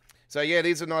 So yeah, it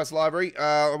is a nice library.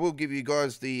 I will give you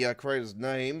guys the creator's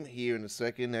name here in a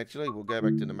second, actually. We'll go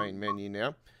back to the main menu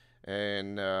now.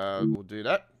 And we'll do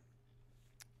that.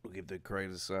 We'll give the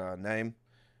creator's name.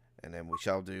 And then we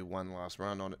shall do one last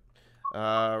run on it.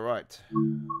 Right.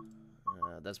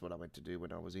 That's what I meant to do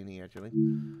when I was in here, actually.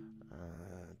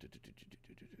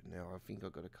 Now, I think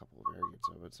I've got a couple of variants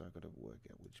of it, so I've got to work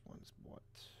out which one's what.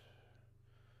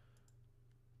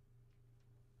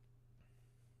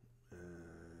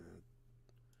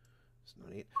 It's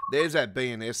not it. There's that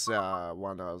BNS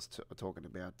one I was talking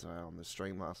about on the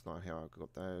stream last night, how I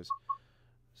got those.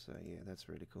 So, yeah, that's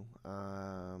really cool.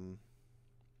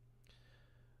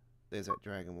 There's that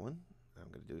dragon one. I'm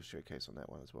going to do a showcase on that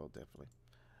one as well, definitely.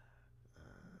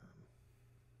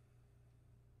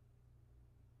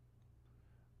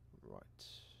 Right.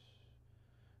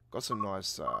 Got some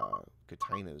nice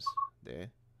containers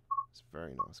there. It's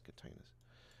very nice containers.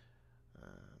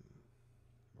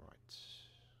 Right.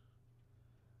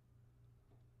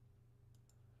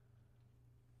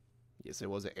 Yes, there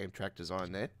was an Amtrak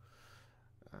design there.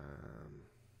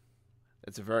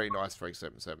 It's a very nice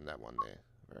 377, that one there.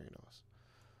 Very nice.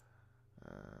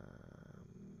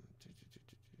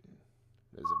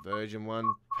 There's a version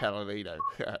one. Palladino.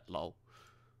 Lol.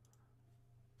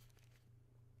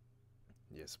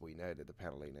 Yes, we know that the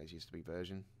Paladinos used to be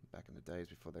version back in the days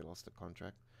before they lost the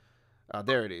contract.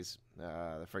 There it is.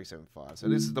 The 375. So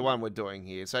this is the one we're doing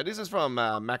here. So this is from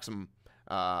Maxim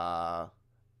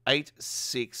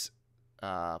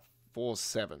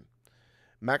 8647.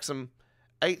 Maxim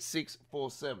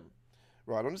 8647.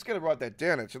 Right, I'm just going to write that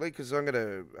down, actually, because I'm going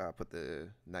to put the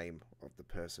name of the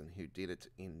person who did it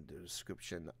in the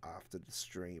description after the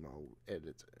stream. I'll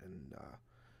edit and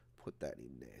put that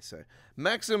in there. So,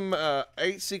 Maxim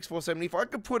 8647. If I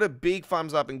could put a big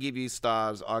thumbs up and give you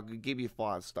stars, I could give you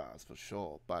 5 stars for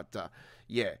sure. But,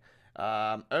 yeah.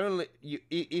 Only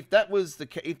if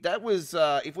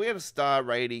we had a star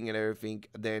rating and everything,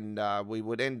 then we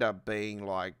would end up being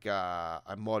like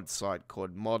a mod site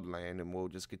called Modland, and we'll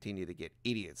just continue to get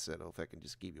idiots that'll fucking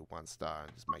just give you 1 star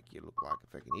and just make you look like a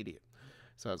fucking idiot.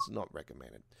 So it's not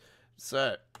recommended.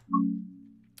 So,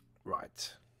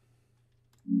 right,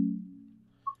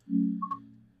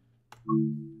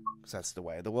 because that's the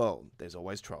way of the world. There's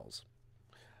always trolls.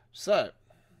 So.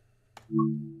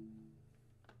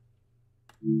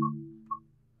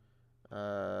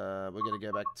 We're going to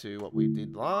go back to what we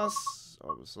did last,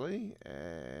 obviously,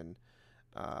 and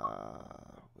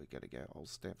we're going to go old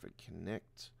Stepford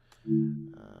Connect,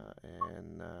 and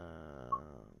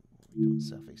we're doing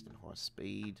Southeastern High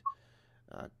Speed.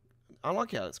 I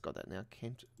like how it's got that now,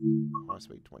 Cant High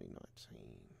Speed 2019.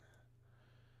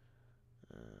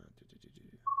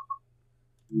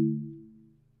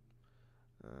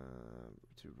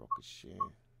 To Rocket Share.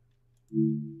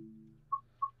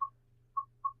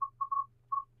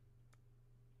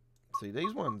 See,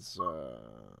 these ones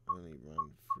only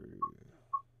run through.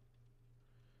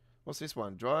 What's this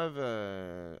one? Drive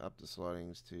up the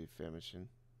slidings to Fairmission.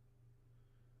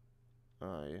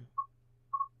 Oh, yeah.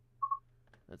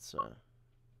 That's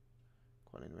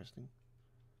quite interesting.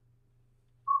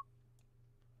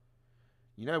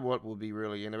 You know what will be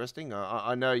really interesting?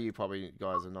 I know you probably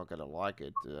guys are not going to like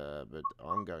it, but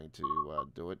I'm going to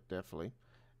do it, definitely.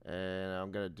 And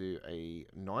I'm going to do a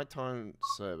nighttime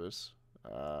service.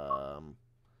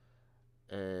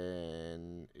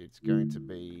 And it's going to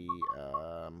be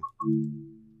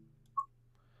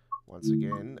once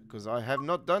again, because I have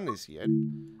not done this yet,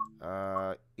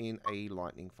 in a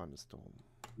lightning thunderstorm.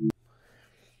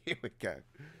 Here we go.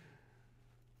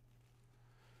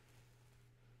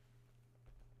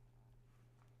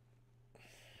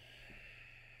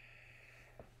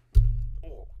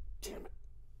 Oh, damn it.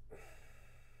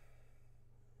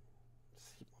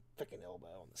 See my fucking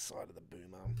elbow on the side of the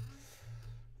boom arm.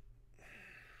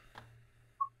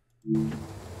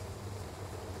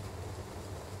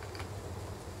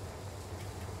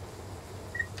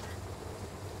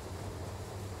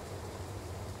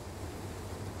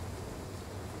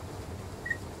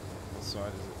 What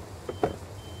side is it?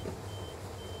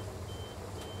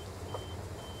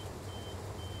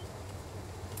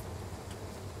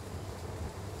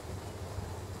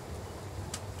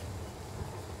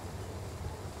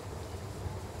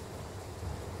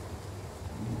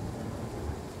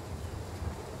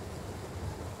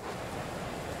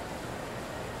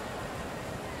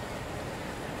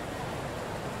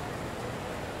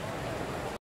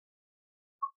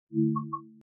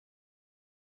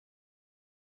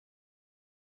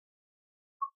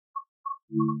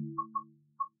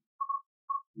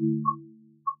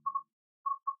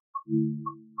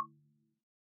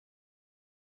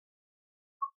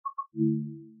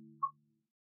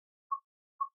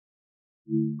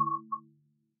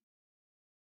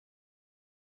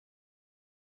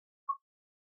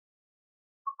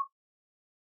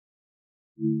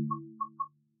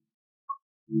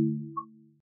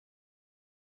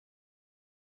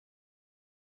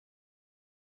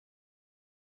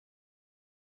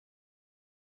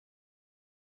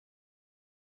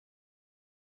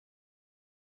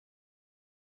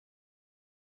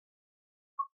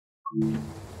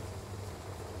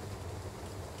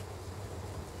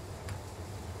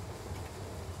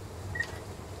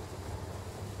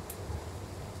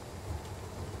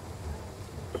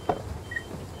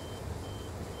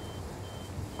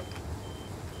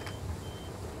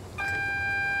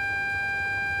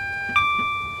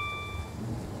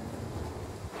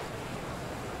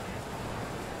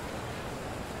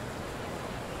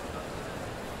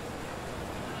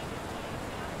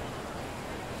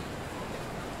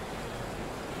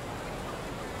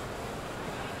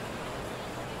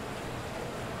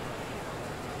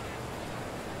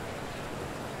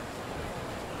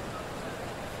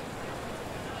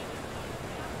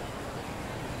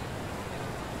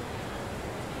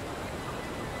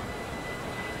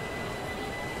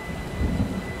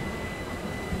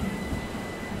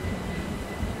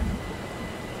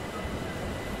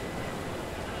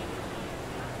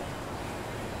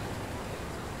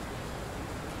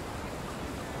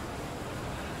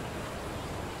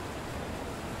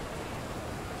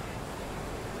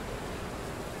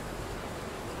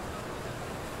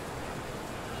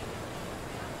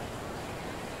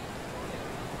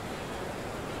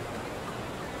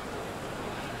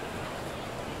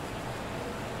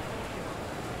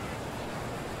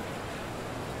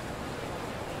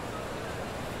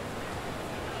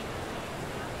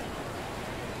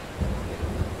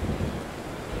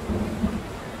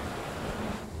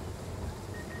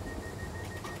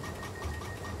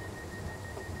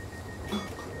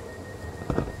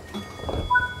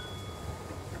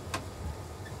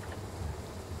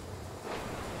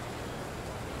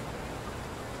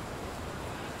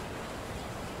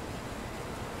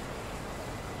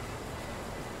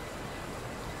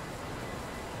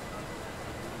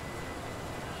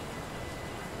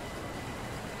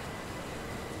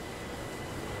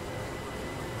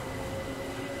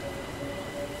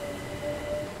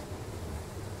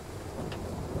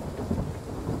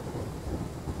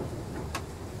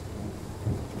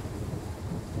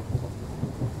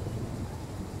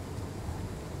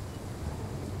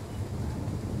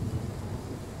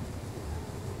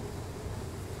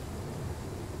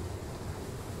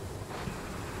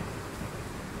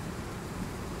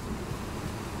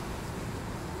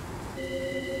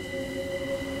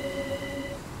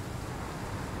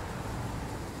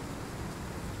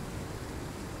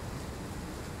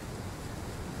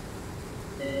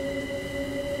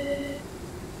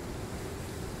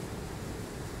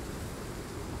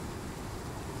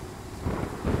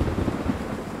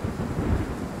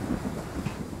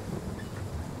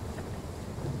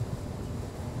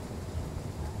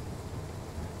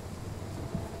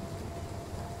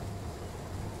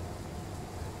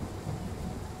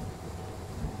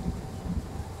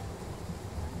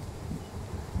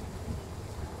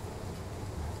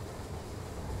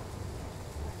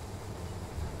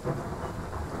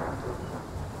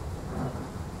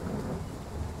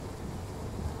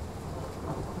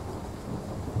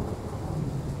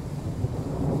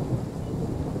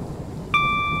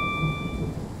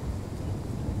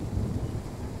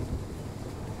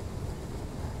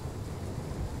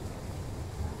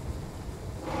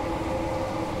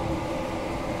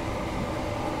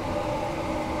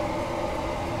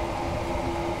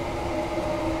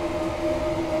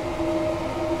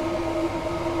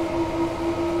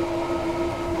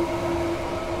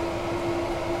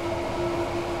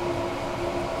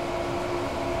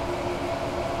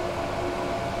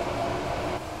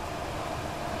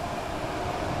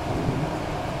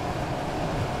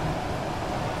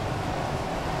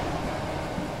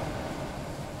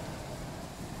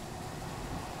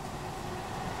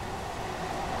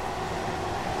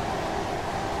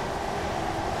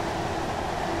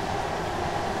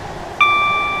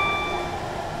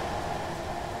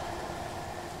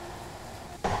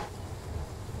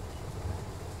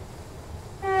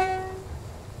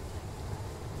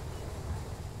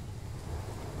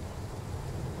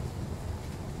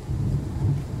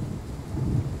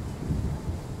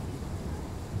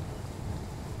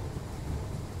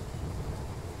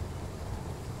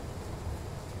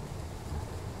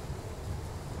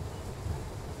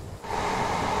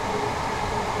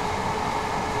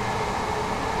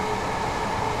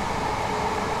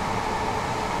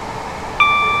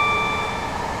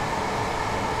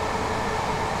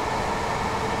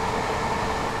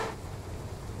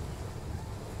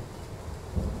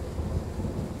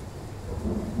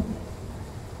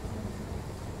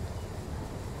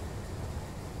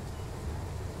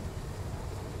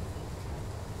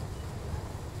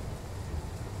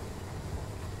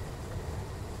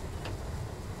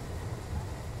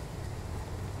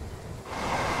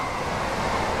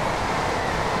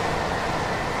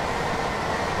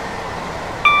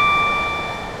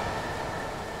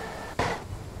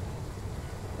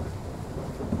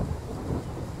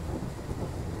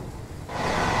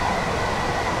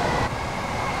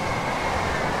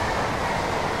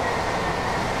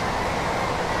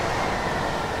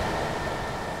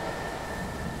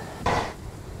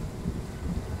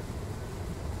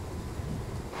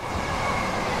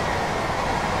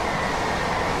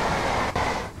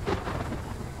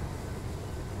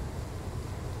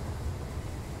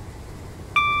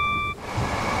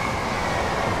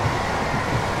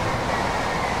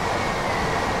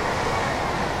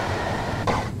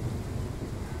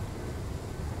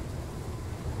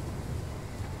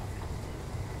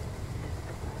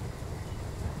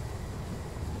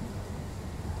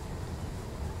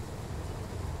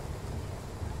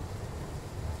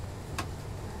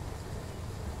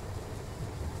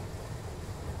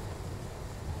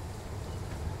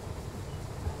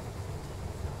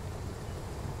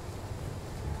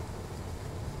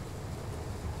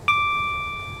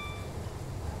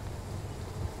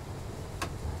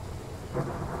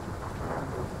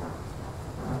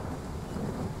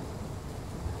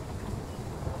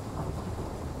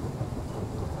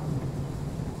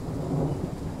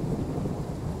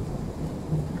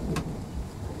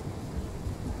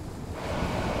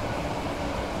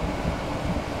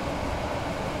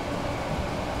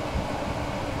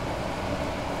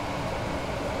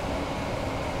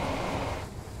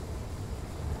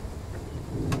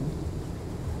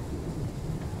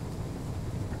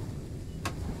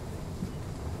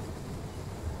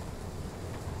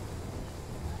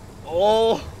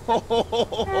 Oh,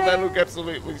 that looked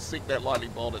absolutely sick, that lightning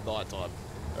bolt at night time.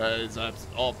 It's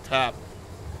off tap.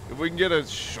 If we can get a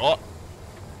shot,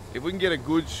 if we can get a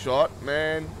good shot,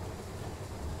 man.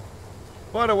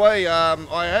 By the way,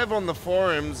 I have on the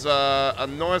forums a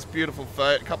nice, beautiful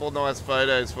couple of nice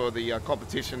photos for the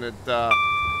competition at the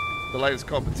latest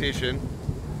competition.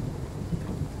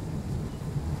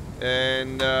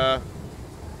 And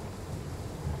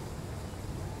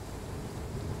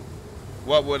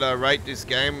what would I rate this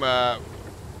game? Well,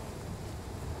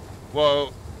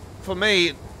 for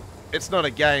me, it's not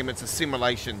a game, it's a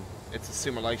simulation. It's a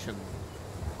simulation.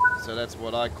 So that's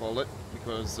what I call it,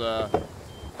 because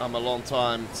I'm a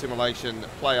long-time simulation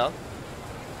player.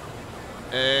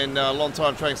 And a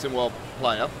long-time Train Sim World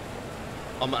player.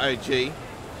 I'm an OG.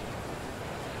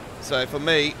 So for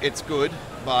me, it's good.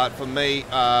 But for me,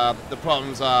 the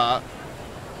problems are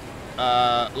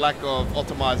lack of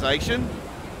optimization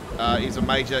is a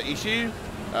major issue.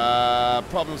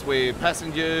 Problems with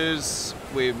passengers,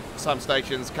 with some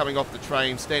stations coming off the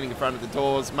train, standing in front of the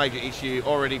doors, major issue.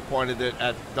 Already pointed it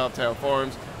at Dovetail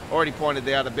Forums. Already pointed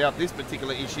out about this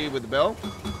particular issue with the bell.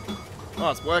 Oh,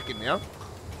 it's working now.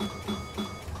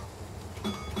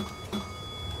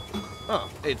 Oh,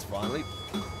 it's finally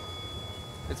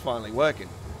working.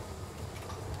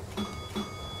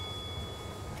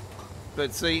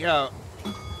 But see how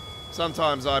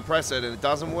sometimes I press it and it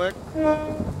doesn't work?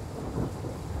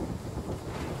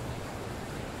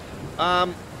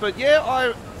 But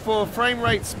yeah, for frame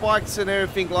rate spikes and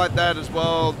everything like that as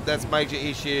well, that's major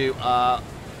issue. I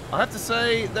have to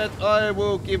say that I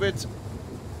will give it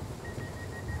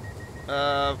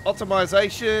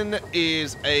optimization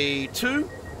is a 2.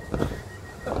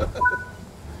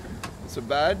 So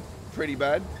bad, pretty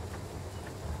bad.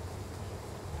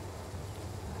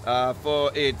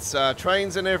 For its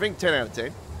trains and everything, 10 out of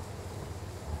 10.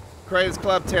 Creators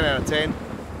Club, 10 out of 10.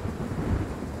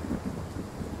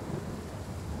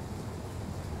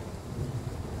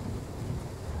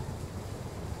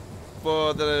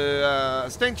 For the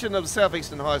extension of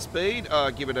Southeastern High Speed,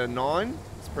 give it a 9.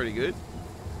 It's pretty good.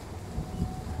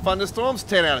 Thunderstorms,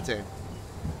 10 out of 10.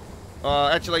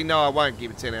 Actually, no, I won't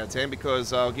give it 10 out of 10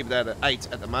 because I'll give that an 8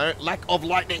 at the moment. Lack of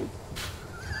lightning.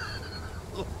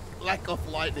 Lack of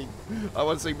lightning. I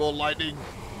want to see more lightning.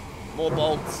 More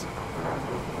bolts.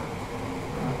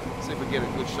 See if we get a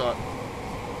good shot.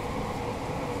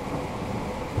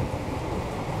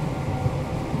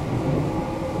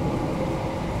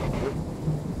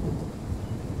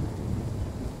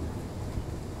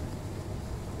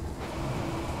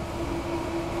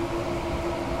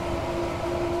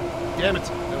 Damn it,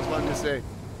 that was one to say.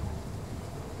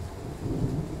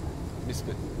 Missed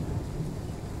it.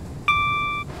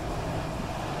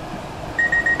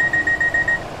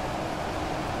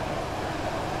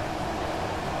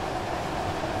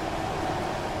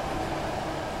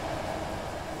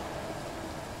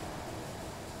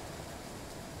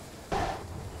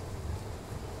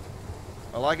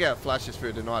 I like how it flashes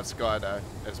through the night sky though,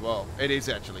 as well. It is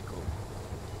actually cool.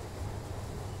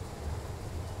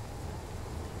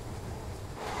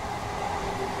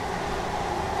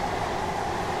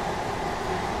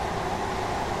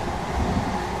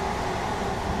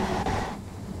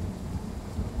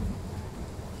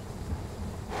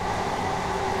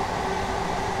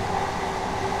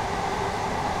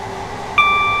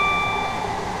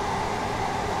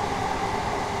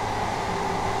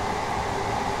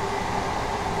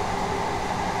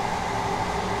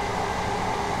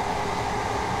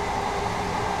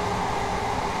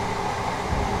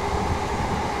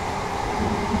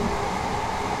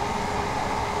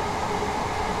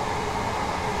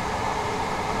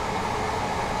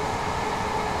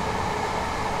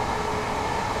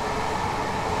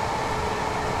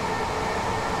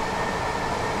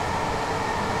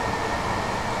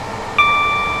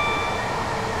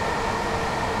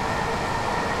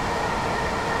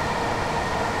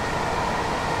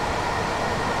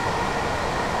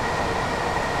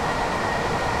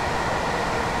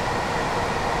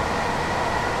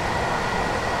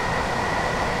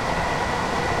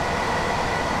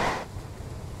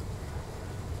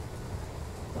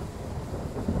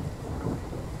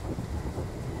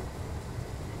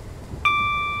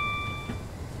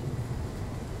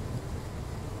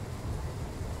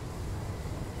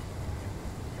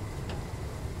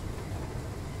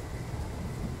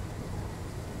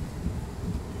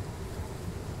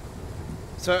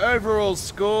 So overall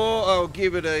score, I'll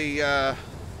give it a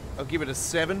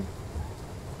 7.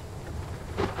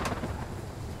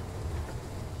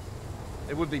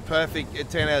 It would be perfect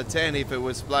at 10 out of 10 if it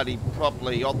was bloody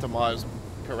properly optimized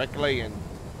correctly and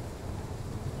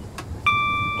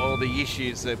all the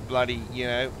issues that bloody, you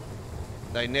know,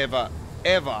 they never,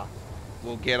 ever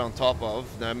will get on top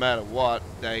of, no matter what.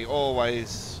 They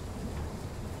always...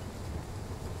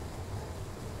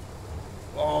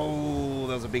 Oh,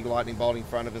 there was a big lightning bolt in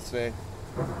front of us there.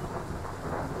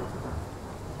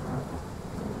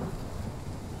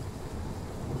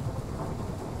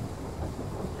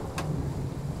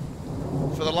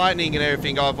 For the lightning and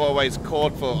everything, I've always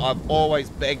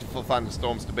begged for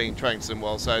thunderstorms to be in train sim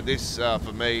world. So this,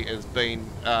 for me, has been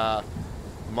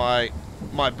my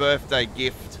birthday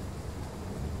gift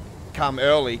come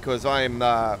early, because I'm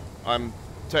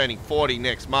turning 40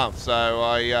 next month. So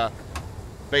I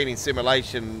been in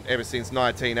simulation ever since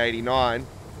 1989,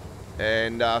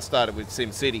 and started with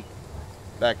SimCity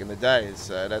back in the days.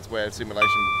 So that's where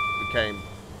simulation became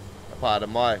a part of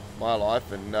my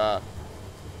life, and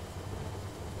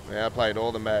yeah, I played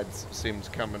all the mad sims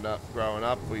growing up.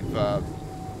 We've the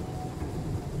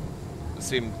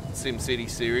SimCity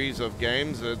series of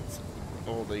games. That's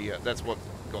what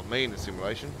got me into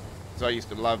simulation. So I used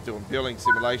to love doing building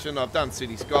simulation. I've done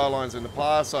city skylines in the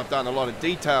past. I've done a lot of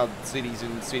detailed cities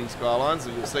in city skylines,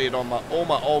 and you'll see it on all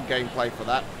my old gameplay for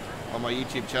that on my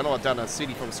YouTube channel. I've done a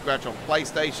city from scratch on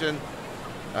PlayStation,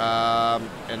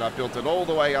 and I built it all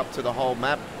the way up to the whole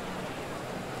map.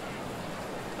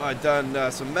 I've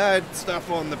done some mad stuff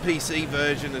on the PC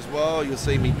version as well. You'll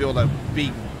see me build a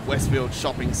big Westfield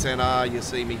shopping centre. You'll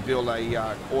see me build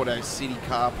a auto city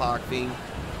car park thing.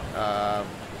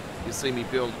 You'll see me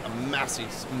build a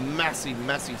massive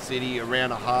city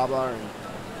around a harbour. And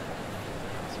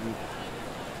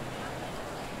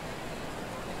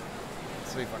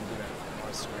let's see if I can get a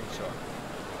nice screenshot.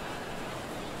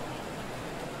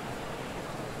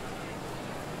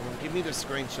 Well, give me the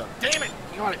screenshot. Damn it!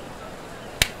 You got it!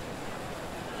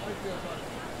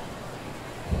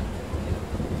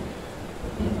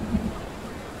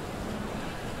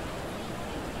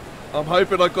 I'm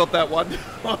hoping I got that one.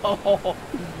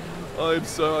 I'm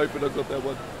so hoping I got that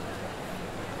one.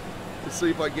 Let's see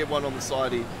if I can get one on the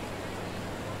side here.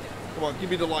 Come on, give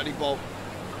me the lightning bolt.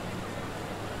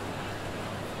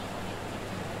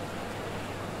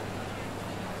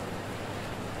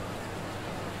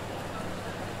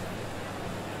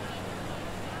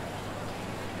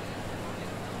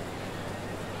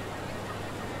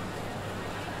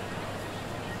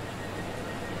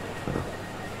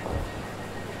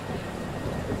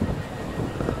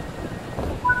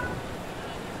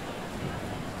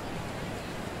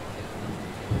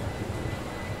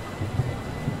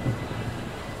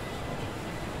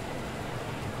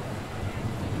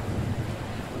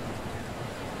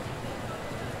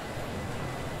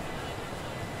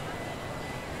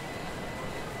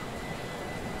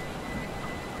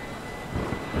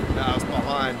 No, it's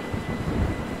behind.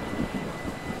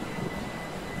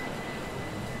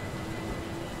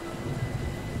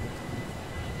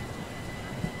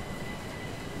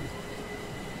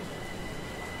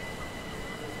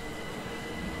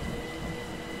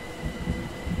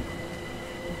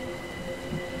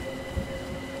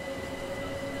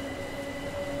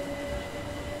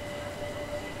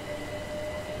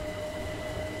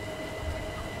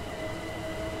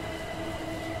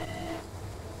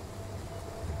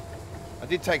 I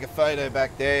did take a photo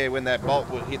back there when that bolt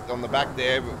would hit on the back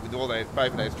there with all both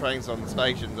of those trains on the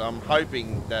stations. I'm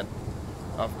hoping that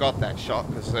I've got that shot,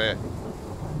 because that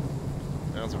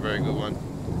was a very good one.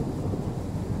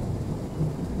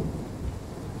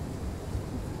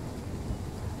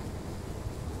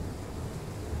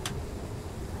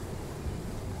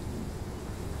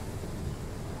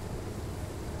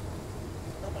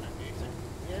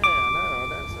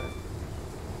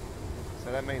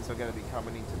 That means I'm going to be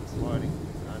coming into the sliding,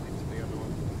 into the other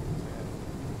one.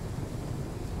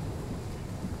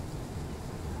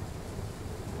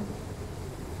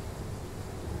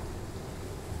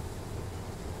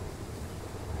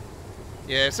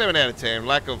 Yeah, 7 out of 10.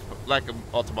 Lack of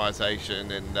optimization,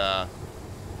 and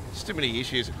just too many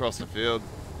issues across the field.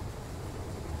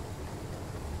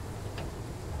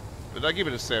 But I give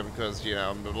it a 7 because, you know,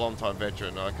 I'm a long-time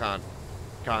veteran. I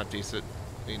can't diss it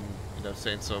in a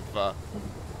sense of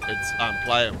it's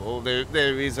unplayable.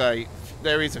 There is a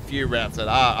few routes that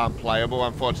are unplayable.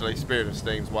 Unfortunately, Spirit of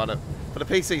Steam's one. For the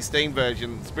PC Steam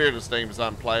version, Spirit of Steam is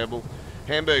unplayable.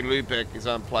 Hamburg-Lübeck is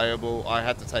unplayable. I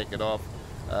had to take it off.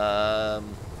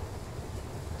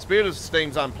 Spirit of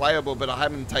Steam's unplayable, but I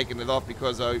haven't taken it off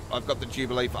because I've got the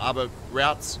Jubilee for other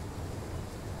routes.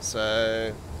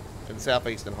 So, and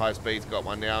Southeastern High Speed's got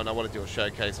one now, and I want to do a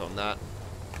showcase on that.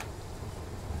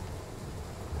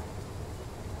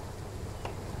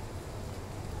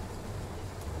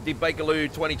 Did Bakerloo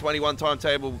 2021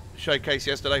 timetable showcase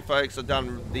yesterday, folks. I've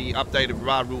done the updated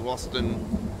Rule Austin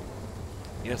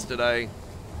yesterday.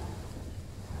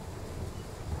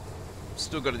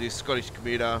 Still got to do Scottish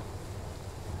commuter.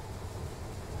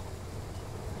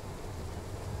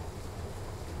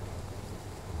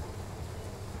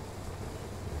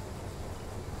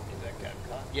 Is that cab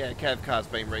car? Yeah, cab car's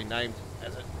been renamed,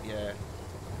 has it? Yeah.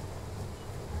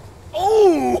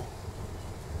 Oh!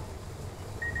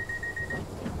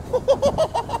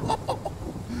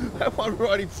 That one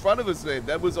right in front of us then.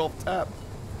 That was off tap.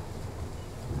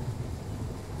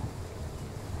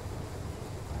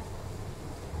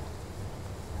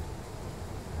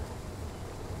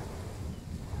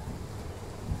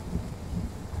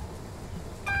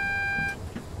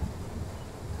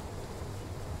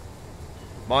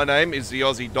 My name is the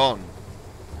Aussie Don.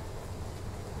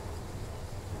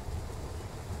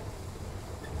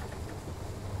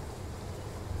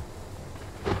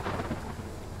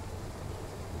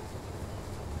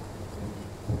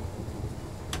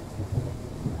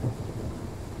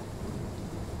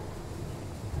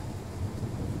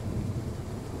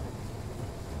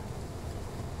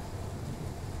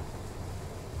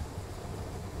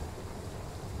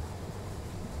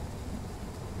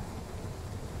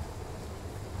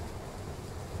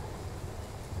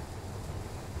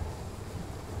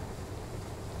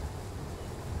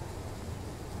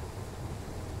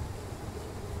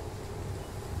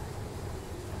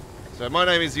 So my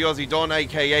name is the Aussie Don,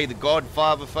 aka the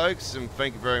Godfather, folks, and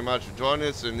thank you very much for joining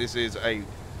us. And this is a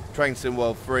Train Sim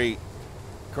World Free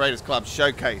Creators Club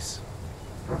showcase.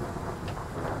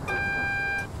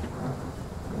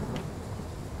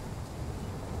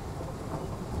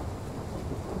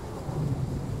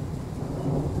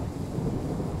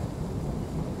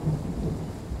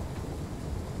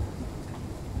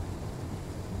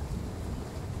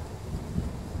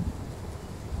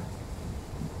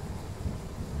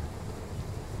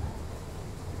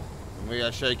 We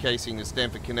are showcasing the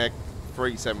Stepford Connect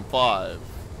 375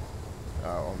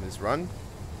 on this run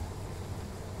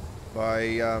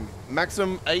by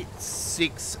Maxim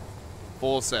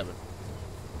 8647.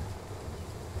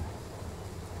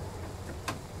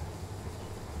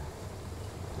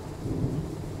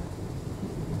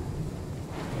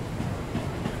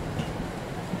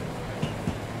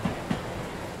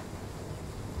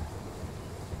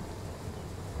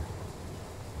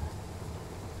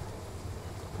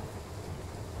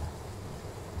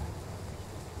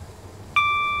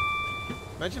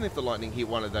 Imagine if the lightning hit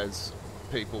one of those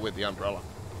people with the umbrella.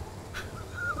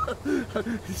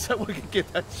 So we could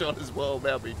get that shot as well.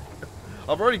 That'd be...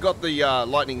 I've already got the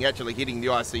lightning actually hitting the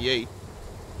ICE.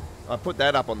 I put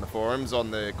that up on the forums on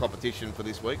the competition for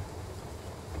this week.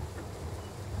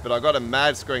 But I got a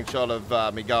mad screenshot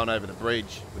of me going over the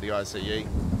bridge with the ICE.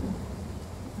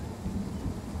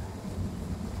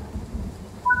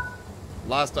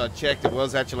 Last I checked, it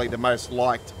was actually the most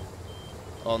liked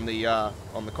on the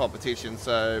competition.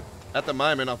 So at the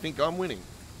moment, I think I'm winning.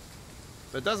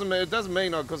 But it doesn't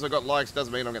mean because I got likes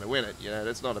doesn't mean I'm going to win it. You know,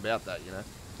 it's not about that. You know,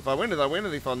 if I win it, I win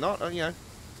it. If I'm not, you know,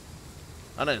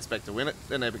 I don't expect to win it.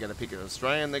 They're never going to pick an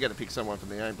Australian. They're going to pick someone from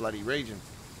their own bloody region.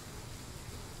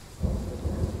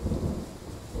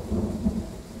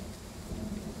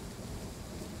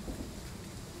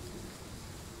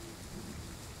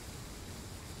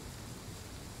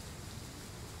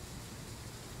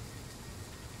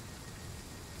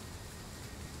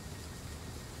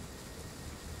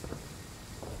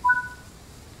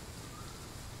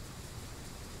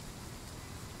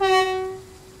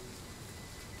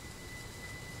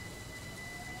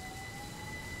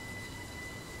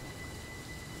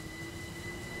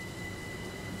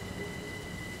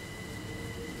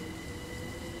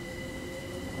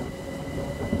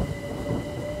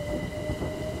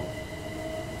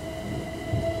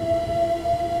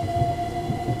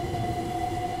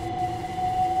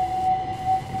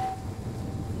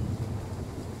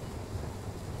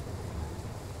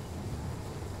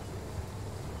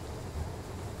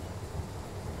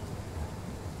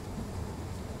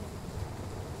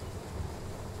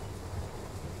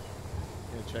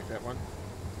 Check that one.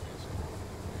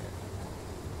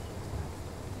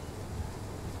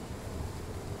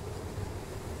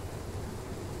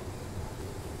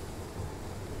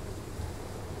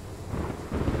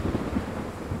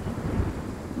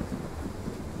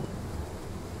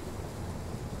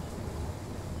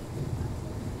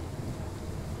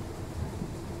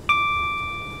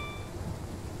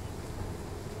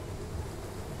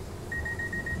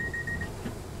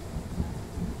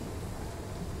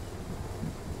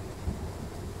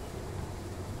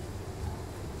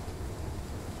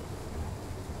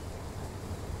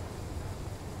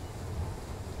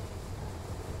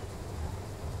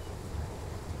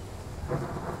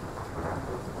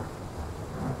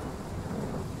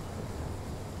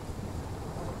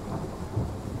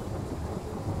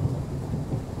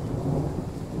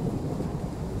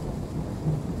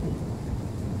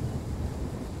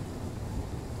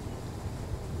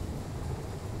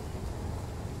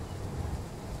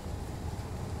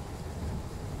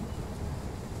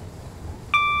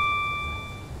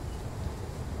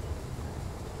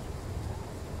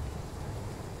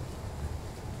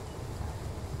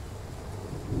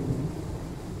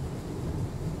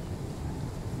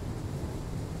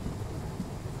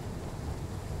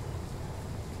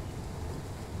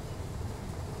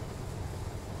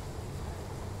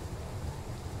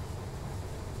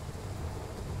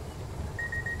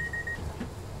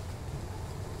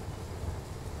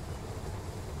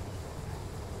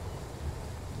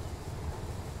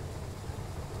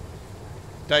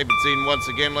 David's in once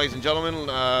again, ladies and gentlemen.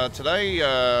 Today,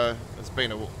 it's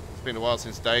been a while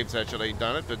since Dave's actually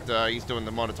done it, but he's doing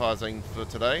the monetizing for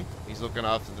today. He's looking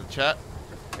after the chat.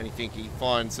 Anything he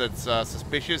finds that's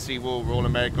suspicious, he will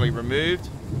automatically remove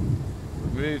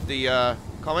the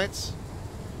comments.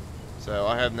 So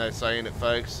I have no say in it,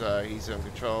 folks. He's in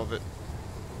control of it.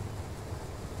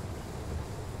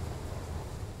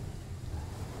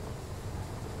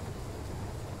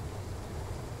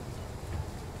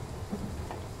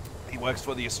 He works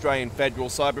for the Australian Federal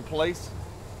Cyber Police.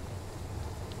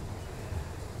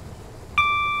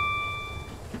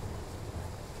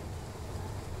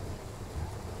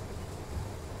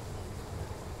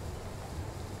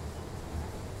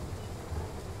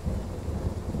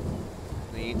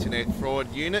 The Internet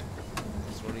Fraud Unit.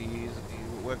 That's what he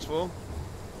works for.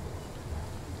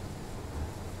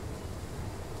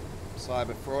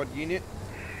 Cyber Fraud Unit.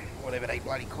 Whatever they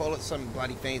bloody call it. Some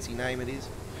bloody fancy name it is.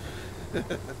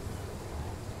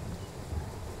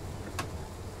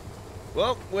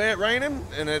 Well, we're raining,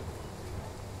 and it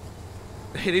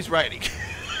is raining.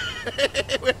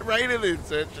 We're raining,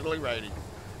 it's actually raining.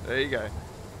 There you go.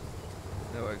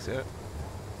 That works out.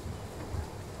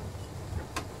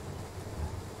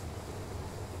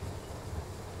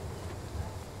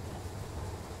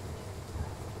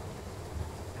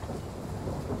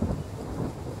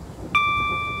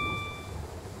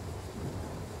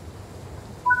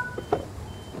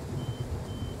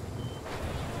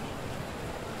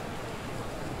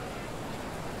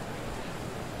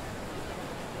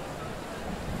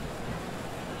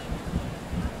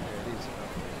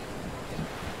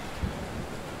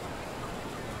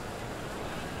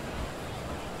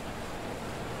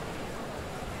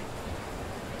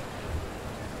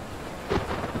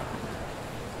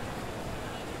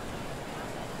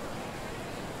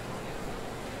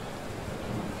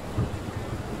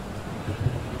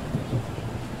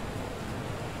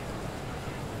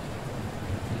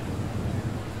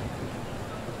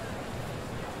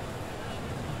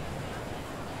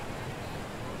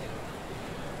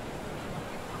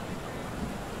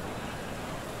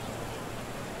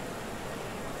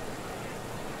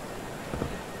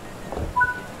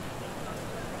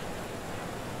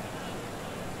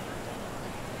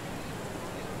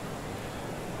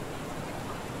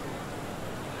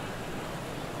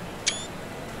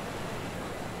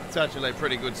 It's actually a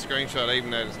pretty good screenshot,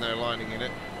 even though there's no lining in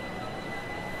it.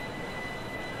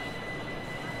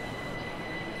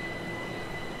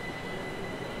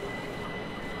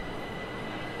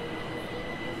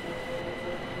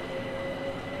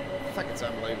 I think it's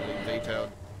unbelievably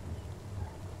detailed.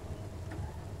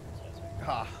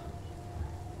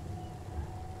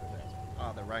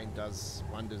 The rain does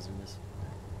wonders in this.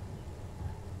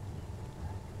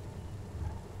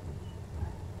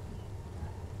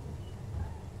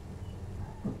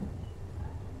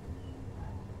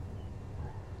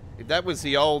 If that was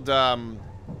the old,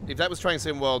 if that was Train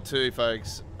Sim World 2,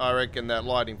 folks, I reckon that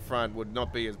light in front would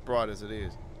not be as bright as it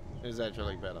is. It's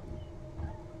actually better.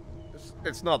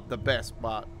 It's not the best,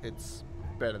 but it's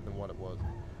better than what it was.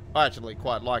 I actually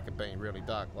quite like it being really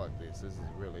dark like this. This is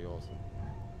really awesome.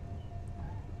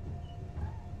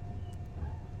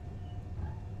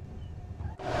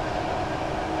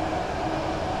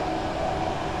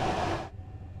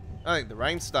 I think the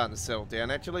rain's starting to settle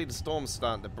down. Actually, the storm's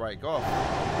starting to break off.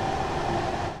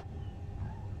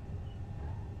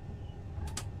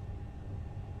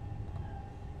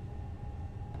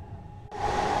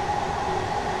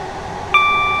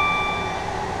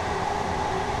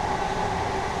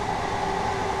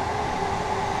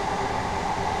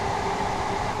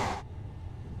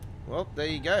 Well, there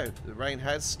you go. The rain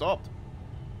has stopped.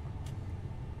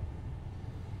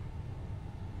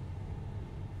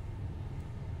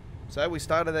 So we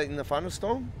started in the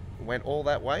thunderstorm, went all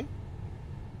that way.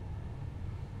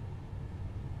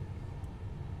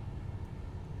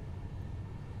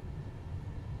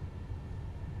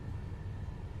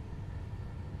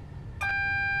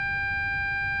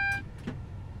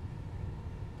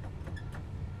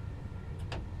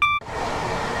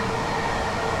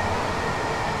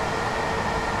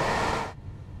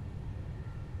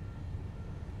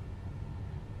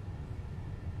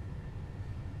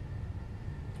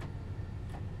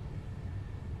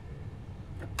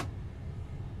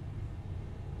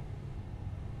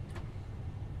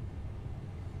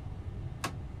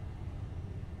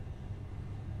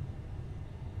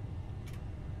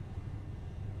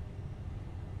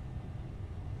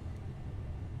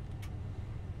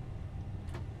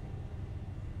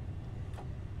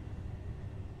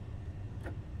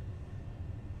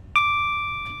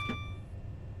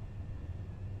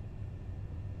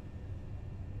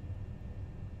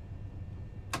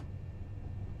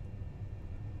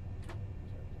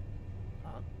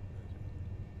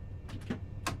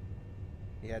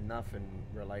 He had nothing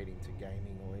relating to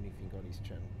gaming or anything on his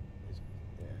channel.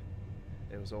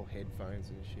 Yeah. It was all headphones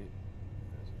and shit.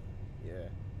 Yeah.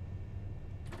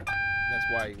 That's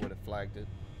why he would have flagged it.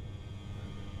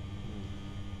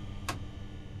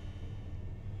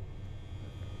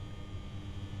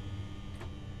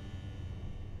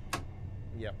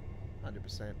 Yep,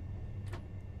 100%.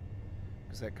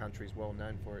 Because that country's well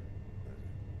known for it.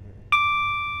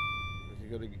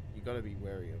 You gotta be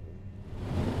wary of them.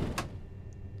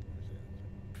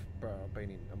 Bro, I've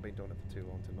been doing it for too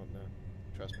long to not know.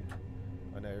 Trust me,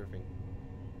 I know everything.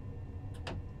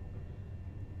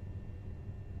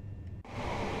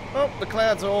 Oh, the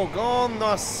clouds are all gone.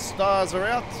 Nice stars are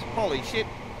out. Holy shit!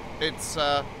 It's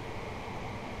now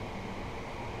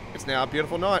a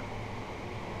beautiful night.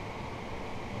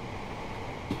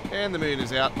 And the moon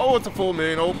is out. Oh, it's a full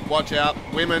moon. Oh, watch out.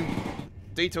 Women.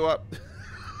 Detour.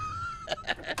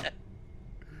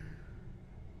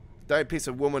 Don't piss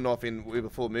a woman off with a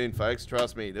full moon, folks.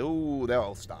 Trust me. Ooh,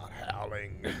 they'll start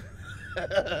howling.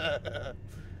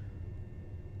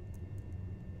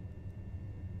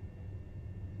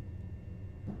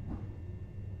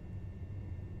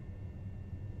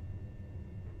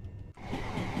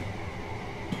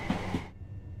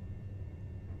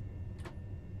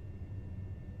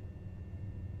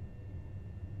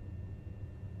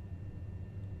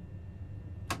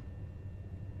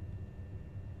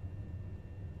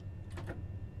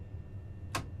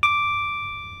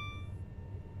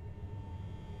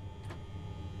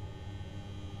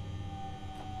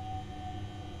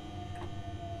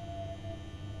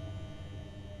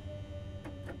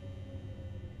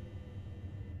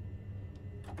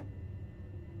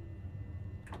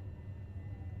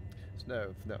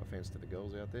 No offense to the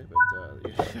girls out there, but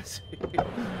yeah,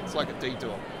 it's like a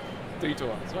detour.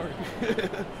 Detour, sorry.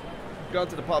 Going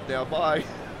to the pub now, bye.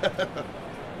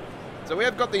 So we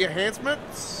have got the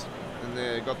enhancements, and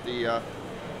they've got the all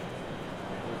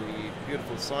the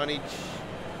beautiful signage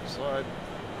side.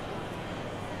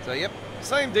 So yep,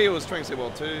 same deal as Train Sim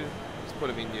World 2. Just put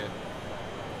them in your.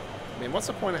 I mean, what's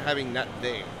the point of having that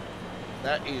there?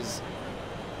 That is.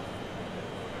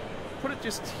 Put it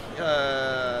just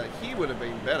here would have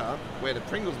been better, where the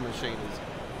Pringles machine is.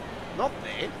 Not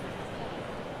there.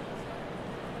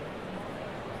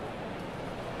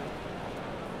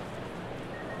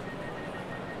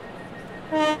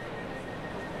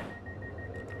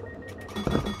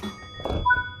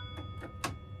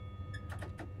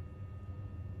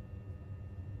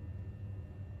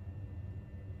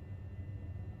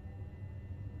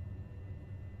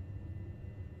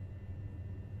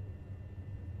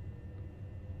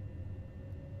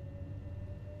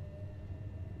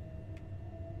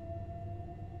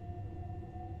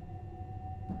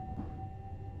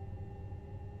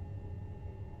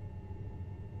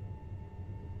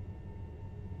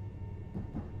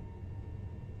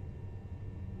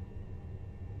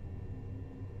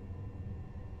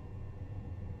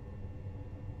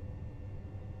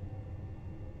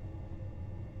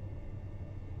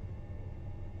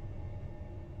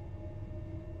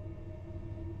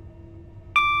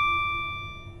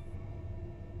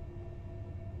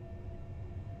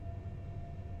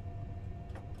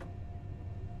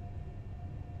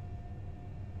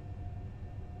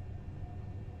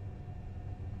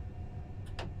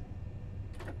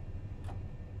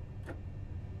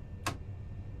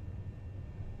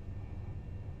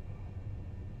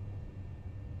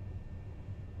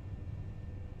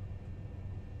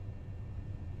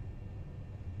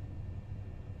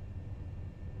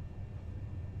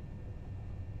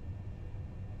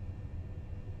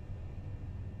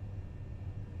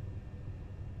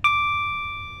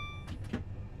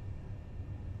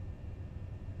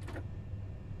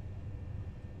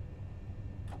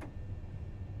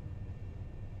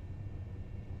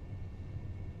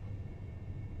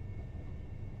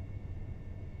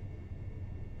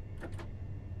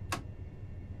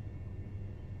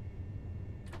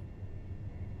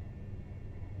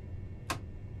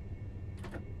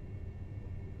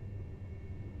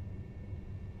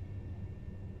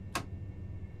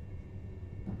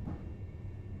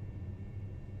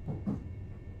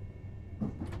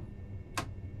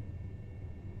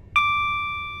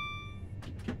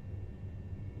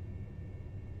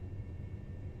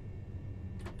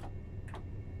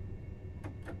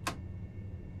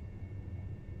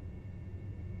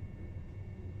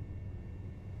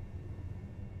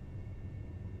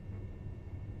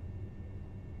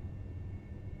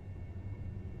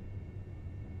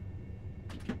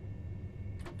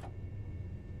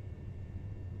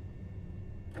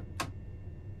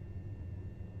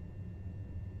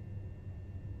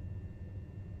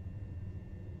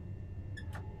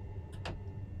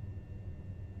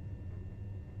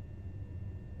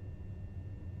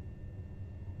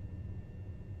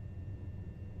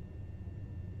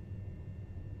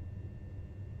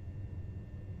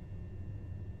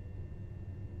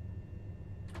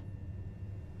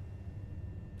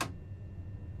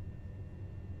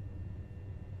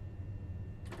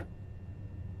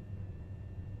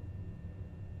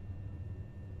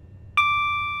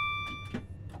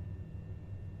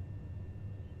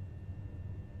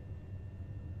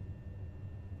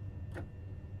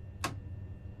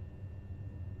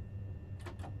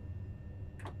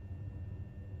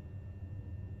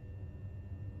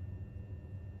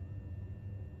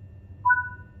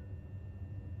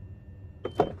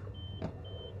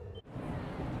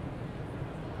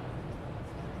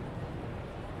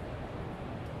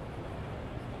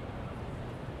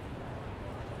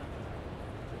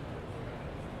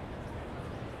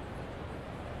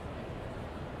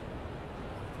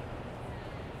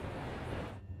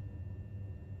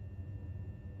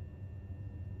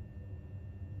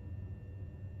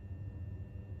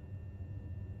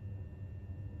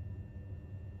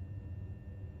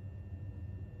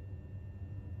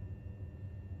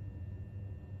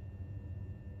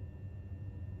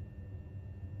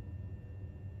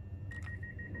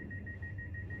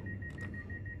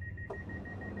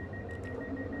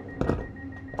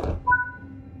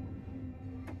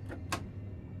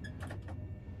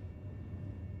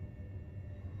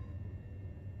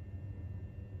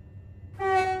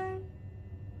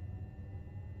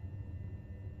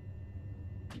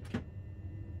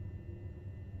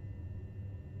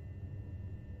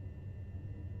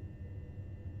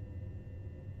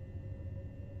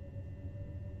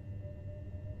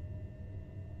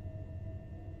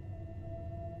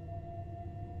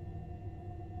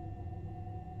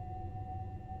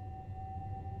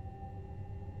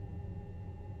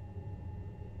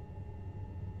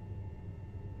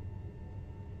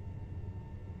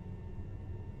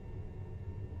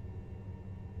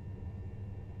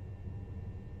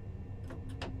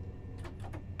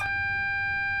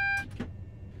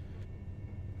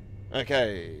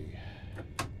 Okay.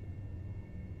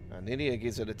 Nidia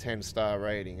gives it a 10-star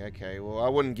rating. Okay, well, I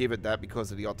wouldn't give it that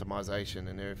because of the optimization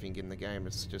and everything in the game.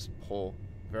 It's just poor,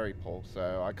 very poor.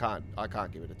 So I can't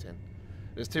give it a 10.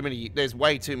 There's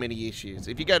way too many issues.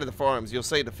 If you go to the forums, you'll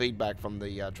see the feedback from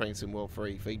the Train Sim World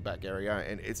Free feedback area,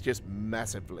 and it's just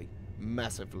massively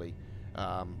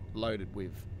loaded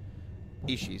with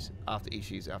issues after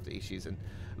issues after issues. And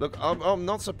look, I'm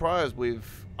not surprised with...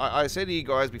 I said to you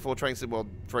guys before Train Sim World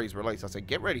 3's release, I said,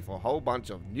 get ready for a whole bunch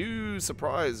of new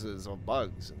surprises of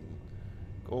bugs and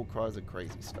all kinds of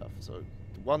crazy stuff. So,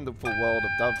 the wonderful world of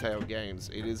Dovetail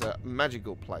Games, it is a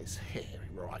magical place. Yeah,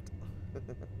 right.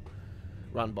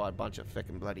 Run by a bunch of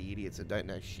feckin' bloody idiots that don't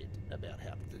know shit about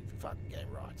how to do the fucking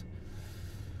game right.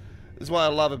 This is what I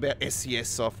love about SCS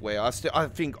software. I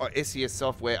think SCS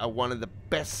software are one of the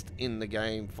best in the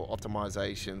game for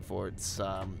optimization, for its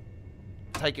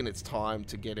taking its time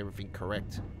to get everything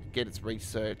correct, get its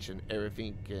research and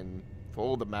everything, and for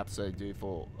all the maps they do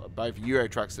for both Euro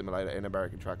Truck Simulator and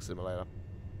American Truck Simulator.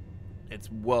 It's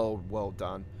well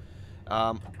done.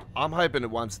 I'm hoping at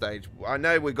one stage, I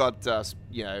know we got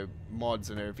you know, mods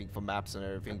and everything for maps and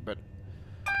everything, but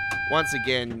once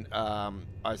again, I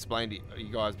explained to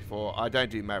you guys before, I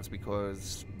don't do maps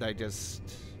because they just,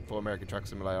 for American Truck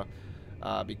Simulator,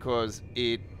 because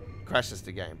it crashes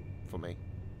the game for me.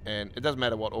 And it doesn't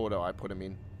matter what order I put them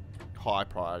in, high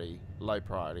priority, low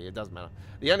priority, it doesn't matter.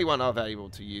 The only one I've been able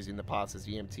to use in the past is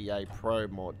the MTA Pro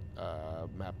mod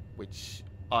map, which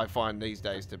I find these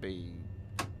days to be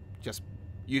just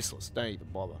useless. Don't even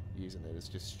bother using it, it's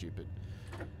just stupid.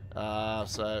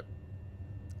 So,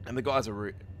 and the guys are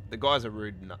rude. The guys are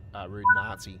rude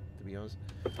Nazi, to be honest.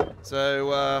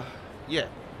 So, yeah.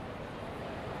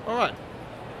 Alright.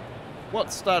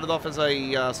 What started off as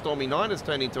a stormy night has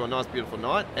turned into a nice, beautiful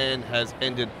night and has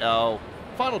ended our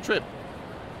final trip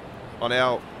on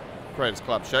our Creators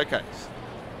Club Showcase.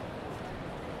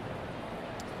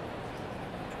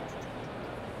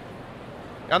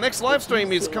 Our next live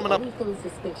stream is coming up.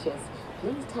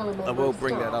 I will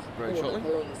bring that up very shortly.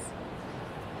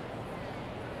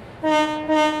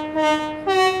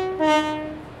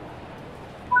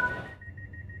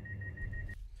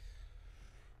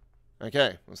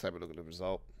 Okay, let's have a look at the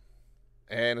result.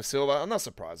 And a silver. I'm not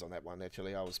surprised on that one,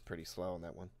 actually. I was pretty slow on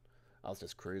that one. I was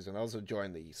just cruising. I was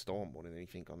enjoying the storm more than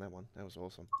anything on that one. That was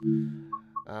awesome.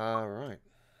 Alright.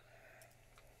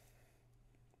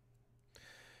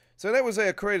 So that was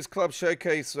our Creators Club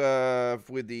Showcase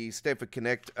with the Stepford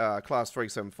Connect Class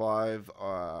 375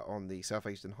 on the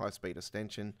Southeastern High Speed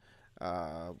Extension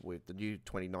with the new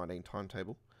 2019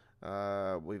 timetable.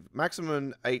 With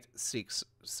maximum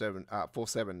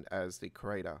 86747 as the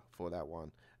creator for that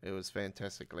one. It was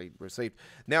fantastically received.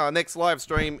 Now, our next live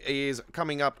stream is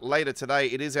coming up later today.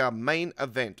 It is our main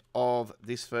event of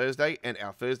this Thursday and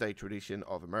our Thursday tradition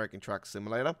of American Truck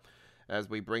Simulator, as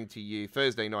we bring to you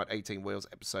Thursday night 18 Wheels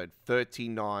episode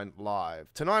 39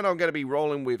 live. Tonight I'm going to be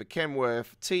rolling with a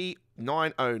Kenworth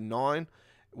T909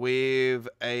 with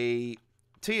a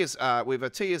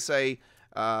TSA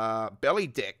belly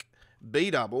deck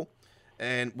B-double,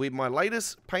 and with my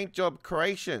latest paint job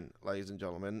creation, ladies and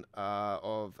gentlemen,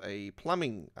 of a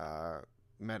plumbing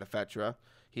manufacturer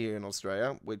here in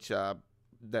Australia, which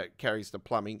that carries the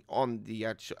plumbing on the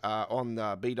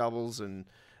B-doubles and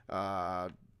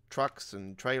trucks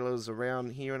and trailers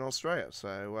around here in Australia.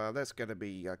 So that's going to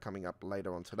be coming up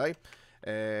later on today.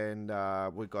 And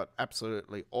we've got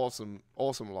absolutely awesome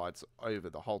lights over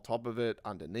the whole top of it,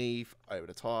 underneath, over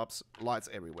the tops, lights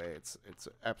everywhere. It's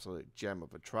an absolute gem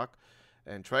of a truck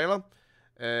and trailer.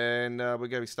 And we're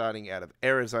going to be starting out of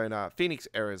Arizona, Phoenix,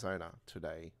 Arizona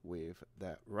today with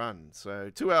that run.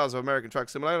 So 2 hours of American Truck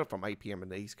Simulator from 8 PM in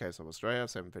the east coast of Australia,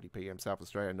 7:30 PM South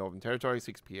Australia, Northern Territory,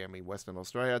 6 PM in Western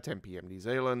Australia, 10 PM New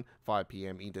Zealand, 5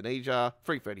 PM Indonesia,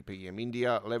 3:30 PM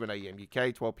India, 11 AM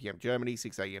UK, 12 PM Germany,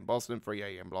 6 AM Boston, 3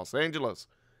 AM Los Angeles.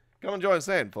 Come and join us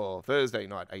then for Thursday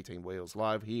night 18 Wheels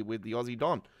live here with the Aussie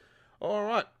Don. All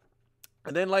right.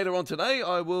 And then later on today,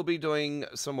 I will be doing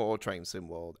some more Train Sim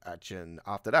World action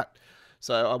after that.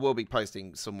 So I will be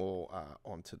posting some more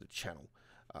onto the channel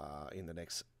in the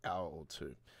next hour or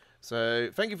two.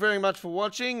 So thank you very much for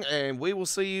watching, and we will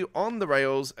see you on the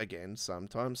rails again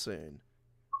sometime soon.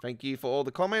 Thank you for all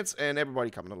the comments and everybody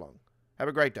coming along. Have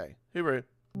a great day. Hooroo.